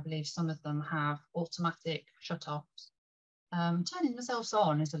time, I believe some of them have automatic shut-offs. Turning themselves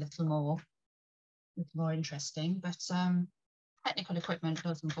on is a little more interesting, but technical equipment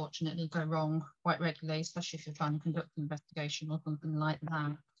does unfortunately go wrong quite regularly, especially if you're trying to conduct an investigation or something like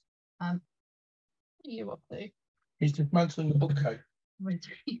that. What are you up to? He's dismantling the bookcase.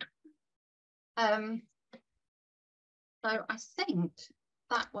 So I think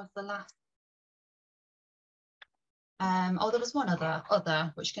that was the last. There was one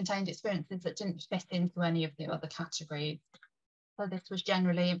other which contained experiences that didn't fit into any of the other categories. So this was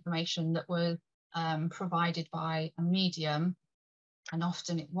generally information that was provided by a medium, and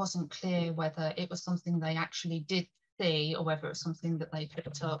often it wasn't clear whether it was something they actually did see or whether it was something that they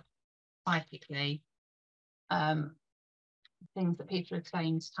picked up psychically. Things that people had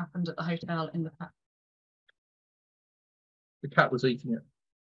claimed happened at the hotel in the past. The cat was eating it.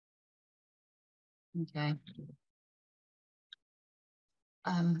 Okay.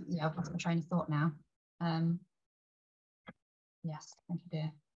 Yeah, I've lost my train of thought now. Yes, thank you,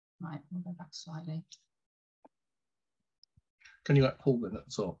 dear. Right, we'll go back slightly. Can you let Paul in?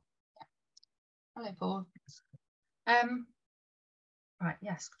 That's all. Yeah. Hello, Paul. Right,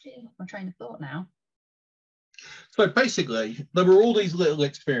 yes, completely lost my train of thought now. So basically, there were all these little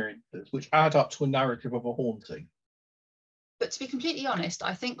experiences which add up to a narrative of a haunting. But to be completely honest,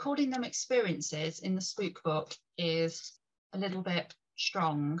 I think calling them experiences in the Spook book is a little bit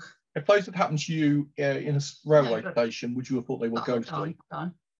strong. If those had happened to you in a railway station, would you have thought they were ghostly?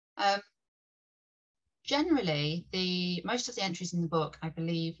 Hold on. Generally, most of the entries in the book, I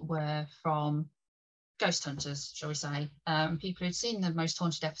believe, were from ghost hunters, shall we say. People who'd seen the most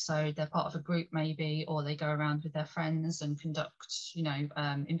haunted episode, they're part of a group maybe, or they go around with their friends and conduct,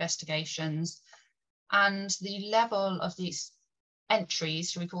 investigations. And the level of these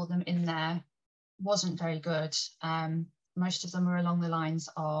entries, shall we call them, in there wasn't very good. Most of them were along the lines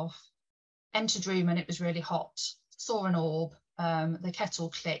of entered room and it was really hot, saw an orb, the kettle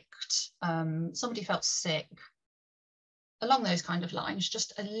clicked, somebody felt sick. Along those kind of lines,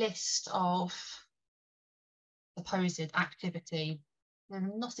 just a list of supposed activity.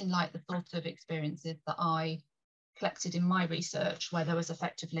 Nothing like the sort of experiences that I collected in my research, where there was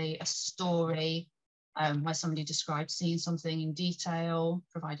effectively a story, where somebody described seeing something in detail,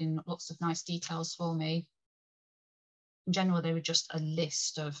 providing lots of nice details for me. In general, they were just a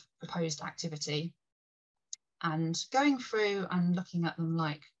list of proposed activity. And going through and looking at them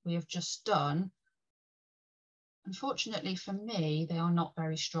like we have just done, unfortunately for me, they are not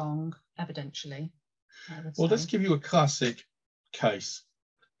very strong, evidentially. Well, let's give you a classic case.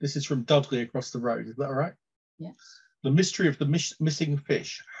 This is from Dudley across the road. Is that all right? Yes. The Mystery of the Missing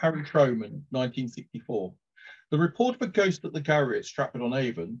Fish, Harry Troman, 1964. The report of a ghost at the gallery at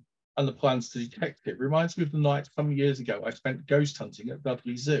Stratford-on-Avon and the plans to detect it reminds me of the night some years ago I spent ghost hunting at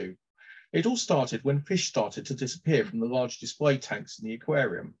Dudley Zoo. It all started when fish started to disappear from the large display tanks in the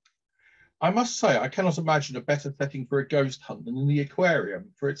aquarium. I must say I cannot imagine a better setting for a ghost hunt than in the aquarium,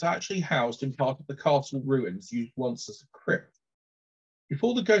 for it's actually housed in part of the castle ruins used once as a crypt.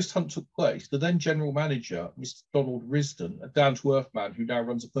 Before the ghost hunt took place, the then general manager, Mr. Donald Risdon, a down-to-earth man who now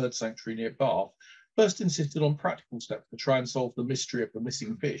runs a bird sanctuary near Bath, first insisted on practical steps to try and solve the mystery of the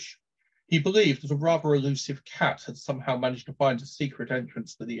missing fish. He believed that a rather elusive cat had somehow managed to find a secret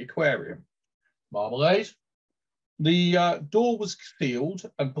entrance to the aquarium. Marmalade. The door was sealed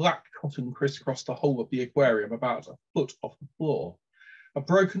and black cotton crisscrossed the whole of the aquarium about a foot off the floor. A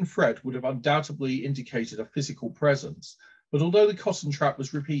broken thread would have undoubtedly indicated a physical presence, but although the cotton trap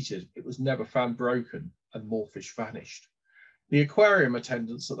was repeated, it was never found broken and more fish vanished. The aquarium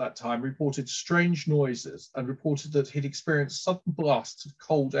attendants at that time reported strange noises and reported that he'd experienced sudden blasts of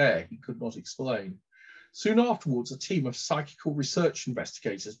cold air he could not explain. Soon afterwards, a team of psychical research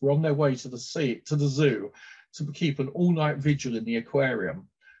investigators were on their way to the zoo to keep an all-night vigil in the aquarium.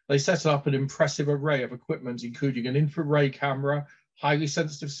 They set up an impressive array of equipment, including an infrared camera, highly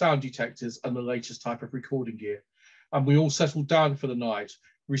sensitive sound detectors, and the latest type of recording gear. And we all settled down for the night.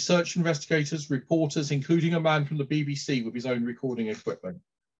 Research investigators, reporters, including a man from the BBC with his own recording equipment.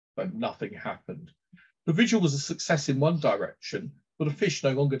 But nothing happened. The vigil was a success in one direction, but the fish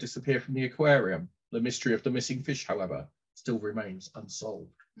no longer disappeared from the aquarium. The mystery of the missing fish, however, still remains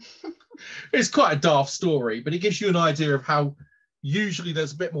unsolved. It's quite a daft story, but it gives you an idea of how usually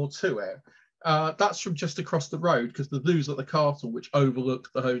there's a bit more to it. That's from just across the road, because the zoo's at the castle, which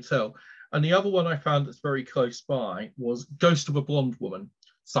overlooked the hotel. And the other one I found that's very close by was Ghost of a Blonde Woman.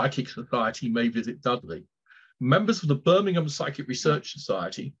 Psychic Society may visit Dudley. Members of the Birmingham Psychic Research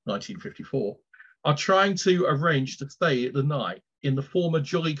Society, 1954, are trying to arrange to stay the night in the former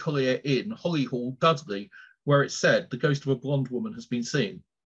Jolly Collier Inn, Hollyhall, Dudley, where it said the ghost of a blonde woman has been seen.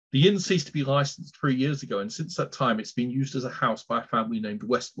 The inn ceased to be licensed 3 years ago, and since that time it's been used as a house by a family named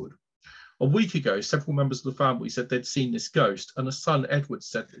Westwood. A week ago, several members of the family said they'd seen this ghost, and a son, Edward,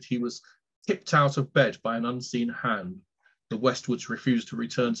 said that he was tipped out of bed by an unseen hand. The Westwoods refused to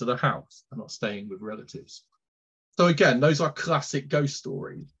return to the house and are staying with relatives. So again, those are classic ghost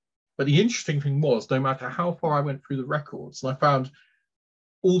stories. But the interesting thing was, no matter how far I went through the records, and I found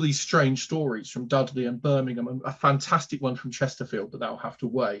all these strange stories from Dudley and Birmingham, and a fantastic one from Chesterfield, but that'll have to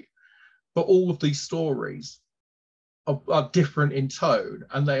wait. But all of these stories are different in tone,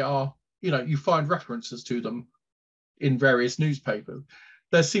 and they are, you find references to them in various newspapers.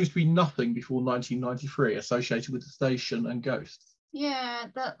 There seems to be nothing before 1993 associated with the station and ghosts. Yeah,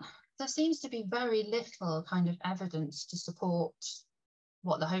 there seems to be very little kind of evidence to support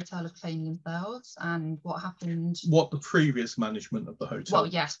what the hotel have claimed themselves and what happened. What the previous management of the hotel. Well,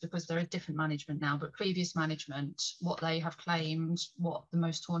 yes, because there is different management now, but previous management, what they have claimed, what the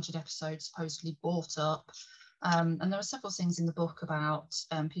most haunted episode supposedly brought up. And there are several things in the book about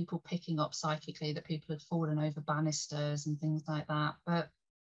people picking up psychically that people had fallen over banisters and things like that. But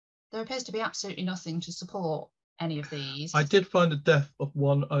there appears to be absolutely nothing to support any of these. I did find the death of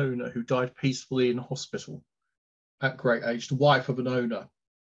one owner who died peacefully in hospital at great age, the wife of an owner,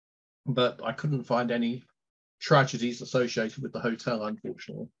 but I couldn't find any tragedies associated with the hotel,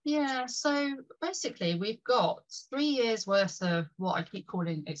 unfortunately. Yeah, so basically we've got 3 years worth of what I keep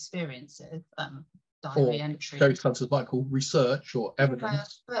calling experiences, diary entries. Ghost hunters might call research or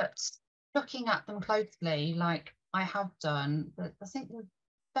evidence. But looking at them closely, like I have done, but I think there's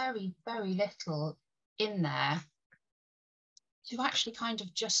very, very little in there to actually kind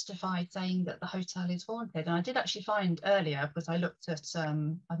of justify saying that the hotel is haunted. And I did actually find earlier, because I looked at,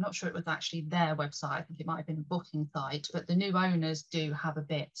 I'm not sure it was actually their website, I think it might have been a booking site, but the new owners do have a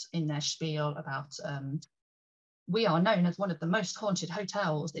bit in their spiel about, we are known as one of the most haunted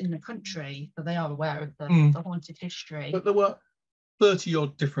hotels in the country, so they are aware of the haunted history. But there were 30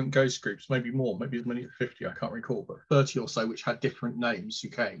 odd different ghost groups, maybe more, maybe as many as 50, I can't recall, but 30 or so which had different names who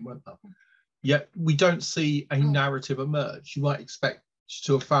came, weren't there? Yet we don't see a narrative emerge. You might expect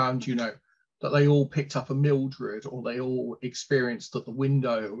to have found, that they all picked up a Mildred, or they all experienced that the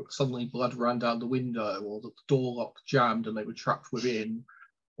window, suddenly blood ran down the window, or that the door lock jammed and they were trapped within,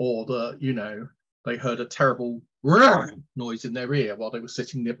 or that, they heard a terrible noise in their ear while they were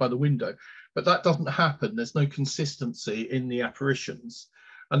sitting there by the window. But that doesn't happen. There's no consistency in the apparitions.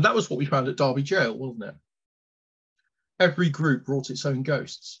 And that was what we found at Derby Jail, wasn't it? Every group brought its own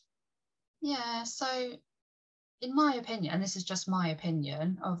ghosts. Yeah, so in my opinion, and this is just my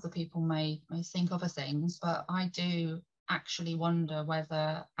opinion, other people may think other things, but I do actually wonder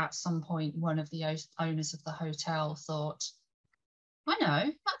whether at some point one of the owners of the hotel thought, I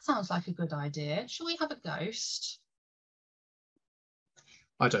know, that sounds like a good idea. Shall we have a ghost?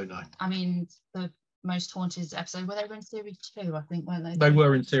 I don't know. I mean, the most haunted episode, they were in series 2, I think, weren't they? They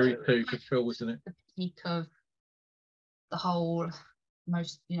were in series 2 because Phil was in it. The peak of the whole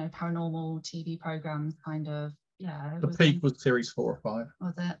most, paranormal TV programs kind of, yeah. The peak was series 4 or 5.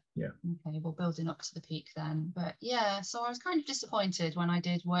 Was it? Yeah. Okay, well, building up to the peak then. But yeah, so I was kind of disappointed when I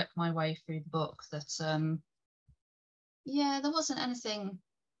did work my way through the book that, yeah, there wasn't anything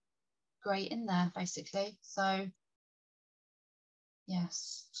great in there, basically. So,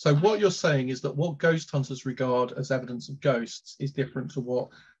 yes. So what you're saying is that what ghost hunters regard as evidence of ghosts is different to what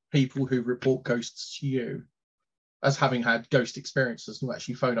people who report ghosts to you as having had ghost experiences who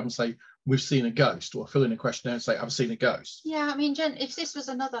actually phone up and say, we've seen a ghost, or fill in a questionnaire and say, I've seen a ghost. Yeah, I mean, Jen, if this was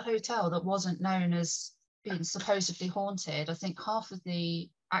another hotel that wasn't known as being supposedly haunted, I think half of the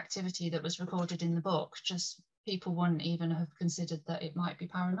activity that was recorded in the book, just people wouldn't even have considered that it might be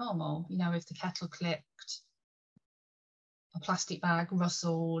paranormal. You know, if the kettle clicked, a plastic bag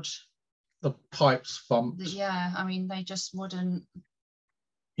rustled, the pipes thumped. Yeah, I mean, they just wouldn't.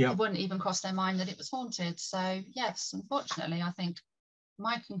 Yeah. It wouldn't even cross their mind that it was haunted. So yes, unfortunately, I think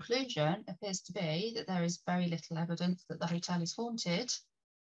my conclusion appears to be that there is very little evidence that the hotel is haunted.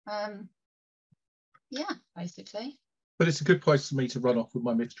 Yeah, basically. But it's a good place for me to run off with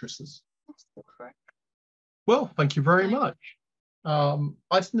my mistresses. That's all correct. Well, thank you very much. I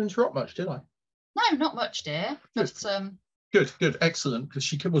didn't interrupt much, did I? No, not much, dear. But good, excellent. Because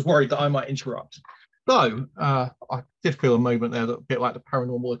she was worried that I might interrupt. So I did feel a moment there that a bit like the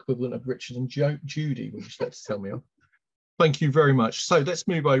paranormal equivalent of Richard and Judy, when you started to tell me off. Thank you very much. So let's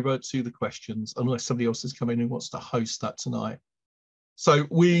move over to the questions, unless somebody else has come in who wants to host that tonight. So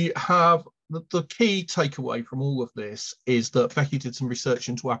we have the key takeaway from all of this is that Becky did some research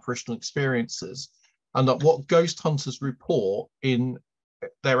into apparitional experiences, and that what ghost hunters report in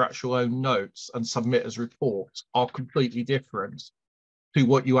their actual own notes and submit as reports are completely different to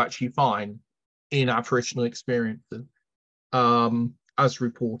what you actually find in apparitional experiences, as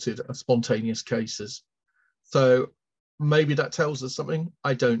reported as spontaneous cases. So maybe that tells us something.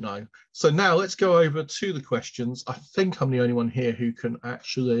 I don't know. So now let's go over to the questions. I think I'm the only one here who can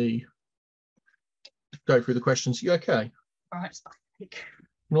actually go through the questions. You okay? All right.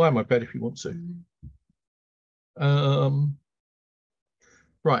 Lie on my bed if you want to.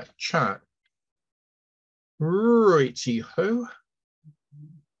 Right, chat. Righty-ho.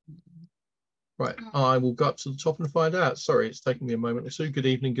 Right, I will go up to the top and find out. Sorry, it's taking me a moment. So good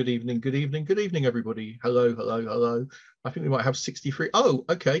evening, good evening, good evening, good evening, everybody. Hello, hello, hello. I think we might have 63. Oh,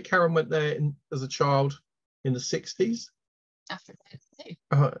 okay. Karen went there as a child in the 60s. After the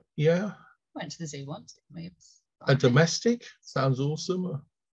zoo. Yeah. Went to the zoo once, didn't we? A domestic? Sounds awesome.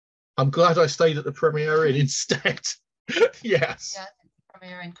 I'm glad I stayed at the Premier Inn instead. Yes. Yeah, the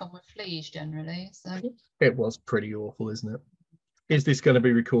Premier Inn come with fleas generally. So it was pretty awful, isn't it? Is this going to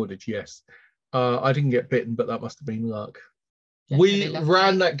be recorded? Yes. I didn't get bitten, but that must have been luck. We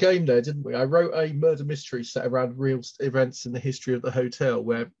ran that game there, didn't we? I wrote a murder mystery set around real events in the history of the hotel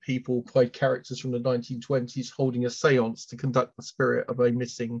where people played characters from the 1920s holding a seance to conduct the spirit of a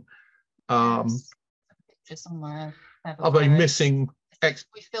missing somewhere of a missing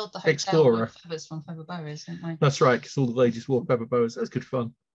we filled the hotel explorer with feathers from feather boas, didn't we? That's right, because all the ladies wore feather boas. That's good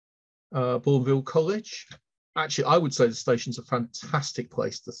fun. Bourneville College. Actually, I would say the station's a fantastic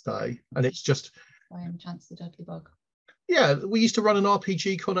place to stay, and it's just Chance the Dudley Bug. Yeah, we used to run an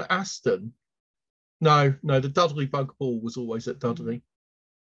RPG con at Aston. No, the Dudley Bug Ball was always at Dudley.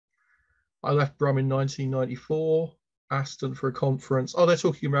 I left Brum in 1994, Aston for a conference. Oh, they're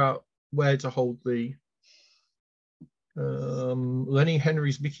talking about where to hold the Lenny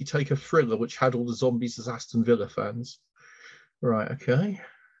Henry's Mickey Taker Thriller, which had all the zombies as Aston Villa fans. Right, okay.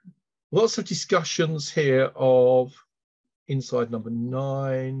 Lots of discussions here of Inside Number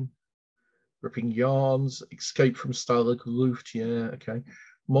 9, Ripping Yarns, Escape from Stalag Luft, yeah, okay.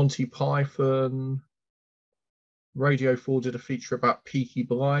 Monty Python, Radio 4 did a feature about Peaky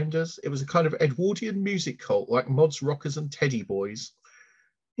Blinders. It was a kind of Edwardian music cult, like Mods, Rockers and Teddy Boys.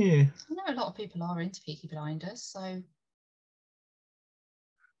 Yeah. I know a lot of people are into Peaky Blinders, so...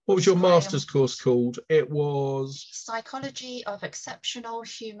 What was your master's course called? It was... Psychology of Exceptional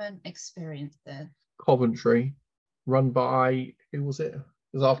Human Experiences. Coventry, run by, who was it? It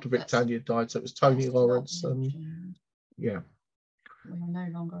was after Vic Tanya died, so it was Tony Lawrence and... Yeah. We are no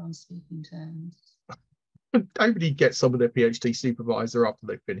longer on speaking terms. Nobody gets some of their PhD supervisor after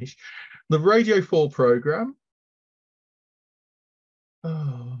they finish. The Radio 4 programme.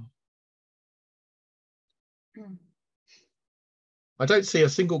 Oh. I don't see a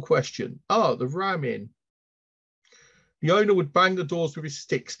single question. Oh, the Ram Inn. The owner would bang the doors with his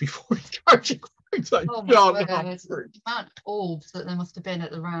sticks before encouraging photos. Oh my word. The amount of orbs that there must have been at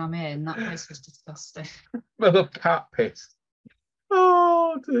the Ram Inn. That place was disgusting. With a cat piss.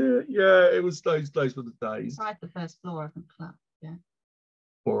 Oh dear. Yeah, it was those were the days. Inside the first floor, I think. Yeah.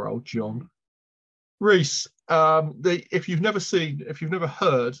 Poor old John. Reece, if you've never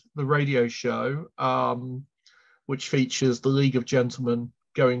heard the radio show, which features the League of Gentlemen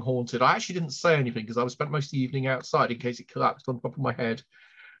going haunted. I actually didn't say anything because I was spent most of the evening outside in case it collapsed on top of my head.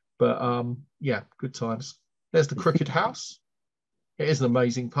 But yeah, good times. There's the Cricket House. It is an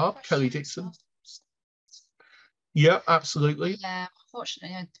amazing pub. Kelly Dixon. Yeah, absolutely. Yeah,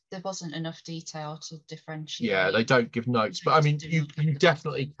 unfortunately, there wasn't enough detail to differentiate. Yeah, they don't give notes, but I mean, you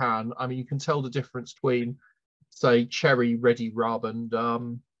definitely can. I mean, you can tell the difference between, say, cherry ready rub and,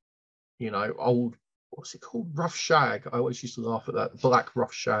 old what's it called? Rough shag. I always used to laugh at that. Black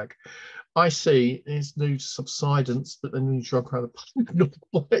rough shag. I see is new subsidence, but then you drug around the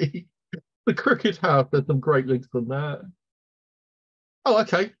play. The Crooked House, there's some great links on that. Oh,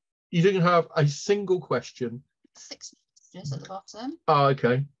 okay. You didn't have a single question. 6 messages at the bottom. Oh,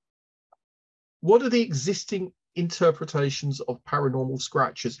 okay. What are the existing interpretations of paranormal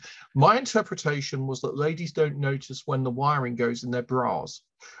scratches? My interpretation was that ladies don't notice when the wiring goes in their bras.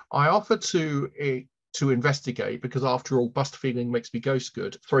 I offered to investigate because, after all, ghost busting makes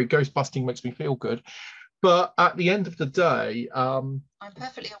me feel good. But at the end of the day, I'm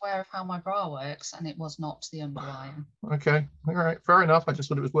perfectly aware of how my bra works, and it was not the underwire. Okay, all right, fair enough. I just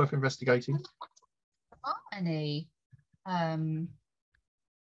thought it was worth investigating. There aren't any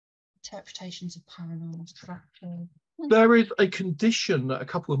interpretations of paranormal structure. There is a condition that a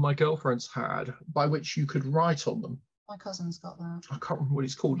couple of my girlfriends had by which you could write on them. My cousin's got that. I can't remember what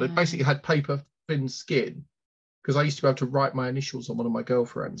it's called. Yeah. They basically had paper thin skin, because I used to be able to write my initials on one of my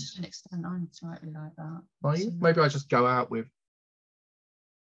girlfriends. To an extent, I'm slightly like that. Are you? Maybe I just go out with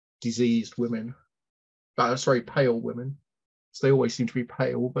diseased women. Sorry, pale women. So they always seem to be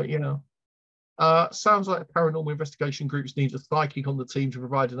pale, but you know. Sounds like paranormal investigation groups need a psychic on the team to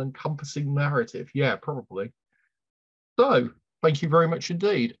provide an encompassing narrative. Yeah, probably. So, thank you very much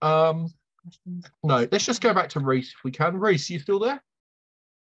indeed. No, let's just go back to Reece if we can. Reece, you still there?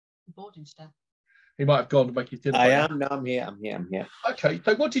 Boarding stuff. He might have gone to make his dinner. I am. No, I'm here. Okay,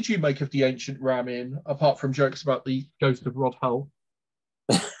 so what did you make of the ancient ram inn, apart from jokes about the ghost of Rod Hull?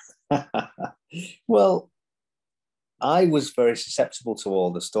 Well, I was very susceptible to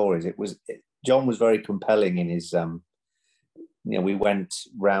all the stories. John was very compelling in his, we went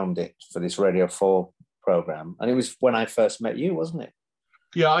round it for this Radio 4 program. And it was when I first met you, wasn't it?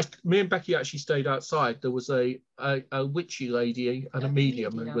 Yeah, me and Becky actually stayed outside. There was a witchy lady and a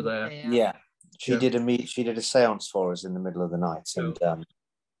medium who were there. Yeah. She did a seance for us in the middle of the night. And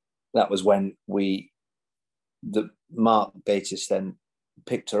that was when Mark Gatiss then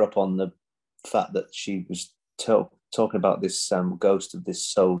picked her up on the fact that she was talking about this ghost of this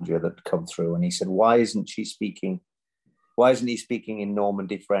soldier that had come through, and he said, why isn't he speaking in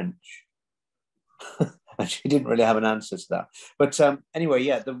Normandy French? And she didn't really have an answer to that. But anyway,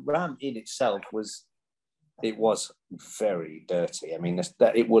 yeah, the ram in itself was very dirty. I mean,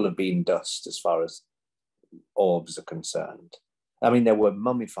 it will have been dust as far as orbs are concerned. I mean, there were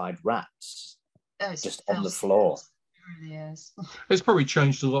mummified rats just on the floor. It really is. It's probably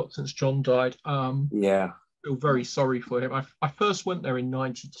changed a lot since John died. Yeah. I feel very sorry for him. I first went there in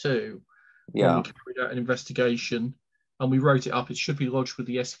 '92. Yeah. When we carried out an investigation, and we wrote it up. It should be lodged with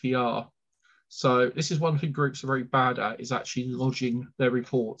the SVR. So this is one thing groups are very bad at, is actually lodging their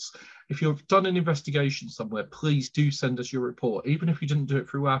reports. If you've done an investigation somewhere, please do send us your report. Even if you didn't do it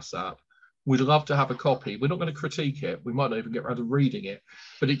through ASSAP, we'd love to have a copy. We're not going to critique it. We might not even get around to reading it,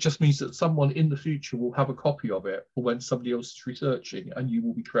 but it just means that someone in the future will have a copy of it for when somebody else is researching, and you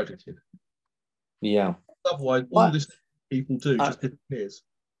will be credited. Yeah. Otherwise, all this people do just disappears.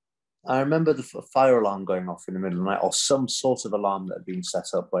 I remember the fire alarm going off in the middle of the night, or some sort of alarm that had been set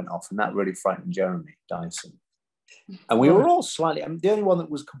up went off, and that really frightened Jeremy Dyson. And we were all slightly, the only one that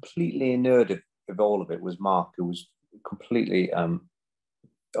was completely inured of all of it was Mark, who was completely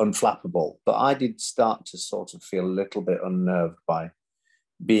unflappable. But I did start to sort of feel a little bit unnerved by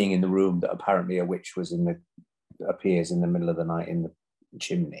being in the room that apparently a witch appears in the middle of the night in the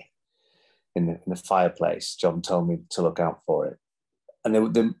chimney, in the fireplace. John told me to look out for it.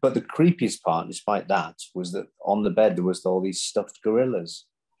 But the creepiest part, despite that, was that on the bed there was all these stuffed gorillas.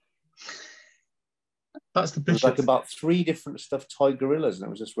 That's the bishop. It was like about 3 different stuffed toy gorillas, and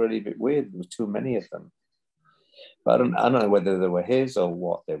it was just really a bit weird. There was too many of them. But I don't know whether they were his or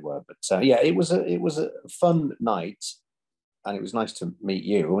what they were. But yeah, it was a fun night, and it was nice to meet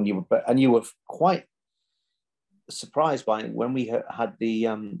you. And you were quite surprised by it when we had the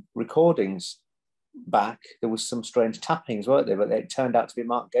recordings back. There was some strange tappings, weren't there? But it turned out to be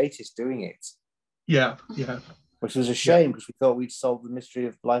Mark Gatiss doing it. Yeah. Which was a shame, because we thought we'd solved the mystery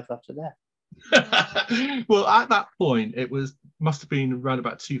of life after death. Well, at that point, must have been around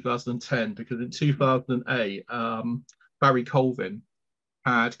about 2010, because in 2008, Barry Colvin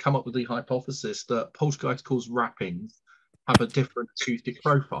had come up with the hypothesis that poltergeist caused rappings have a different acoustic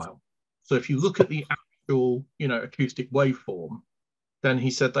profile. So if you look at the actual, acoustic waveform, then he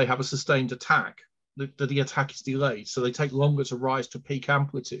said they have a sustained attack. The attack is delayed, so they take longer to rise to peak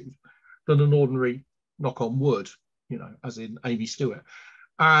amplitude than an ordinary knock on wood, as in Amy Stewart.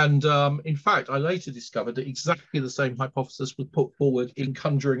 And in fact, I later discovered that exactly the same hypothesis was put forward in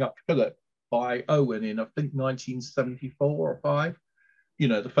Conjuring Up Philip by Owen in, I think, 1974 or 5. you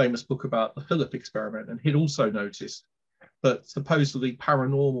know, the famous book about the Philip experiment, and he'd also noticed that supposedly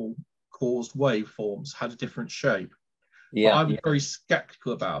paranormal caused waveforms had a different shape. But I was very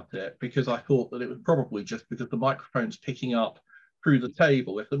skeptical about it because I thought that it was probably just because the microphone's picking up through the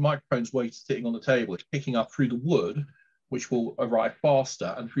table. If the microphone's weight is sitting on the table, it's picking up through the wood, which will arrive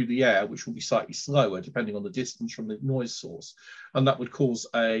faster, and through the air, which will be slightly slower, depending on the distance from the noise source. And that would cause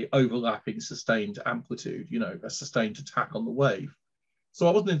a overlapping sustained amplitude, you know, a sustained attack on the wave. So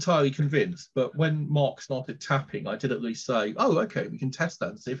I wasn't entirely convinced, but when Mark started tapping, I did at least say, oh, okay, we can test that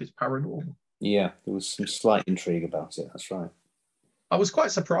and see if it's paranormal. Yeah, there was some slight intrigue about it, that's right. I was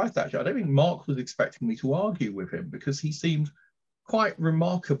quite surprised, actually. I don't think Mark was expecting me to argue with him because he seemed quite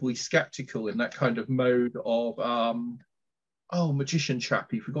remarkably skeptical in that kind of mode of, magician chap,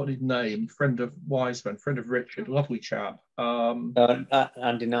 he forgot his name, friend of Wiseman, friend of Richard, lovely chap.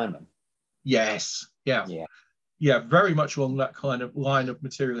 Andy Nyman. Yes, yeah. Yeah, very much along that kind of line of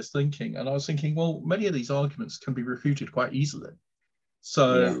materialist thinking. And I was thinking, well, many of these arguments can be refuted quite easily.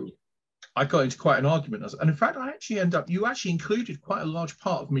 So I got into quite an argument. And in fact, you actually included quite a large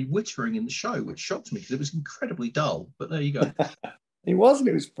part of me wittering in the show, which shocked me because it was incredibly dull. But there you go. It wasn't.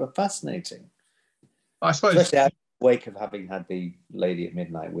 It was fascinating. I suppose. Especially out of the wake of having had the lady at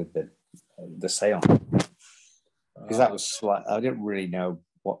midnight with the seance. Because that was I didn't really know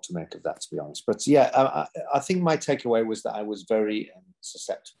what to make of that, to be honest. But yeah, I think my takeaway was that I was very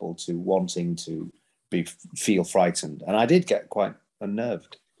susceptible to wanting to feel frightened. And I did get quite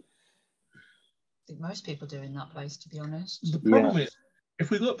unnerved. I think most people do in that place, to be honest. The problem is, if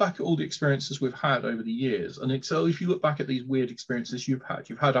we look back at all the experiences we've had over the years, and so if you look back at these weird experiences you've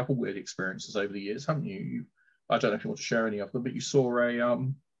had other weird experiences over the years, haven't you? I don't know if you want to share any of them, but you saw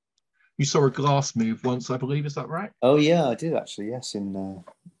a glass move once, I believe. Is that right? Oh yeah, I did actually. Yes, in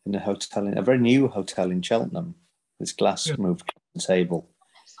a hotel, in a very new hotel in Cheltenham. This glass moved the table.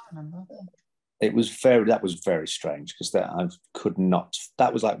 I remember. That was very strange because I could not.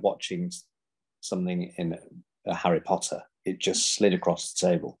 That was like watching something in a Harry Potter. It just slid across the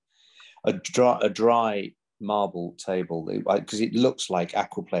table. A dry marble table, because it looks like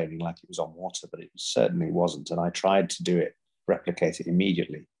aquaplaning, like it was on water, but it certainly wasn't. And I tried to replicate it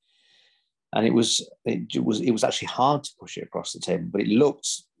immediately. And it was actually hard to push it across the table, but it looked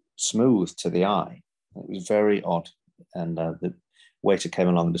smooth to the eye. It was very odd. And the waiter came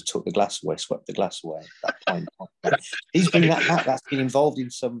along and just took the glass away, swept the glass away at that point. He's been that's been involved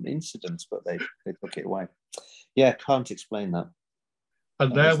in some incidents, but they took it away. Yeah, can't explain that.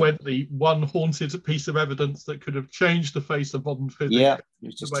 And there went the one haunted piece of evidence that could have changed the face of modern physics. Yeah, it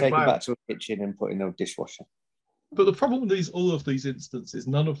was just taken back to a kitchen and put in a dishwasher. But the problem with all of these instances,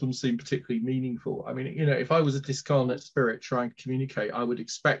 none of them seem particularly meaningful. I mean, you know, if I was a discarnate spirit trying to communicate, I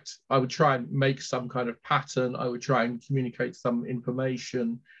would try and make some kind of pattern. I would try and communicate some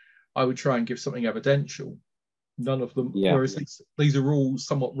information. I would try and give something evidential. None of them, whereas these are all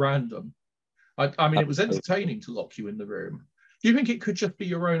somewhat random. I mean, it was entertaining to lock you in the room. Do you think it could just be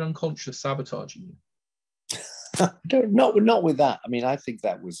your own unconscious sabotaging you? Not with that. I mean, I think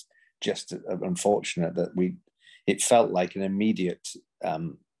that was just unfortunate that it felt like an immediate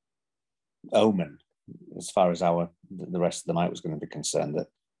omen as far as the rest of the night was going to be concerned, that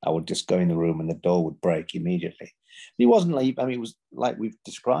I would just go in the room and the door would break immediately. It wasn't like, I mean, it was like we've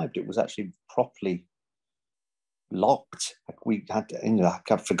described, it was actually properly locked. Like we had to,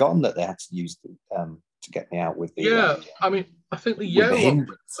 I'd forgotten that they had to use to get me out with the... I mean, I think the yellow went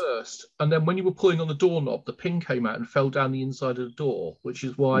first, and then when you were pulling on the doorknob, the pin came out and fell down the inside of the door, which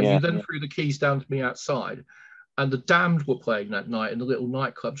is why you then threw the keys down to me outside. And the Damned were playing that night in the little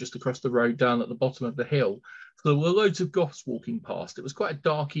nightclub just across the road down at the bottom of the hill. So there were loads of goths walking past. It was quite a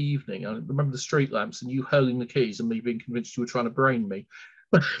dark evening. I remember the street lamps and you hurling the keys and me being convinced you were trying to brain me.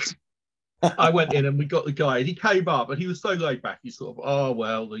 I went in and we got the guy, and he came up and he was so laid back. He's sort of, oh,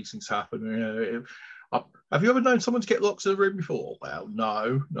 well, these things happen. You know, have you ever known someone to get locked in a room before? Well,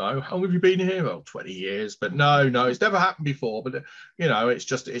 no. How long have you been here? Well, 20 years. But no, it's never happened before. But, you know,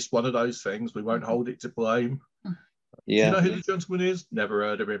 it's one of those things. We won't hold it to blame. Yeah. Do you know who the gentleman is? Never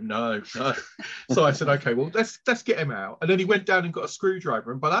heard of him. No. So I said, okay, well, let's get him out. And then he went down and got a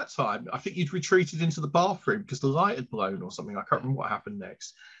screwdriver. And by that time, I think you'd retreated into the bathroom because the light had blown or something. I can't remember what happened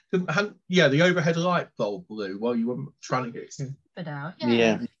next. The overhead light bulb blew while you were trying to get it. But out,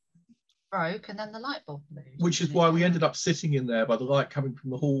 broke, and then the light bulb blew. Which is why we ended up sitting in there by the light coming from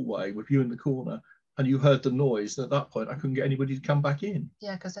the hallway with you in the corner, and you heard the noise. And at that point, I couldn't get anybody to come back in.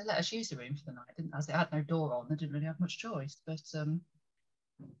 Yeah, because they let us use the room for the night, didn't they? As it had no door on, they didn't really have much choice. But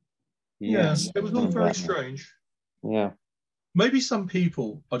it was all very strange. Yeah. Maybe some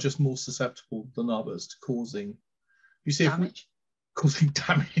people are just more susceptible than others to causing. You see, damage. causing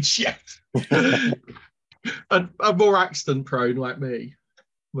damage yet. and more accident prone like me.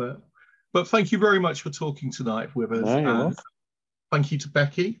 But thank you very much for talking tonight with us. No, you're welcome. Thank you to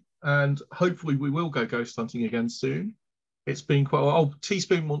Becky, and hopefully we will go ghost hunting again soon. It's been quite. Oh,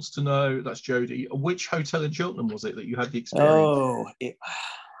 Teaspoon wants to know. That's Jodie. Which hotel in Cheltenham was it that you had the experience? Oh, I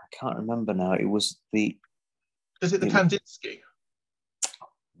can't remember now. It was the. Is it the Kandinsky?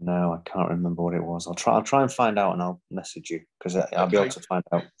 No, I can't remember what it was. I'll try and find out, and I'll message you because I'll be able to find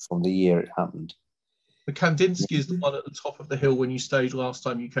out from the year it happened. The Kandinsky is the one at the top of the hill when you stayed last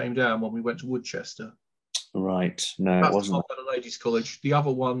time you came down when we went to Woodchester. Right. No, That's it wasn't. the ladies' college. The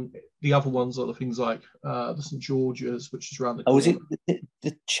other ones are the things like the St George's, which is around the corner. Was it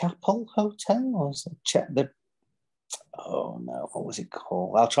the Chapel Hotel, or was it oh no, what was it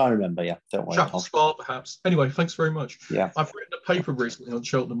called? I'll try and remember. Yeah, don't worry. Chapel Spa, perhaps. Anyway, thanks very much. Yeah, I've written a paper recently on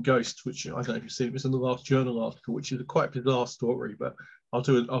Cheltenham ghosts, which I don't know if you've seen. It was in the last journal article, which is a quite bizarre story, but I'll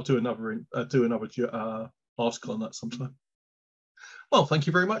do another article on that sometime. Well, thank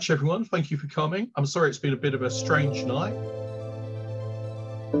you very much, everyone. Thank you for coming. I'm sorry it's been a bit of a strange night.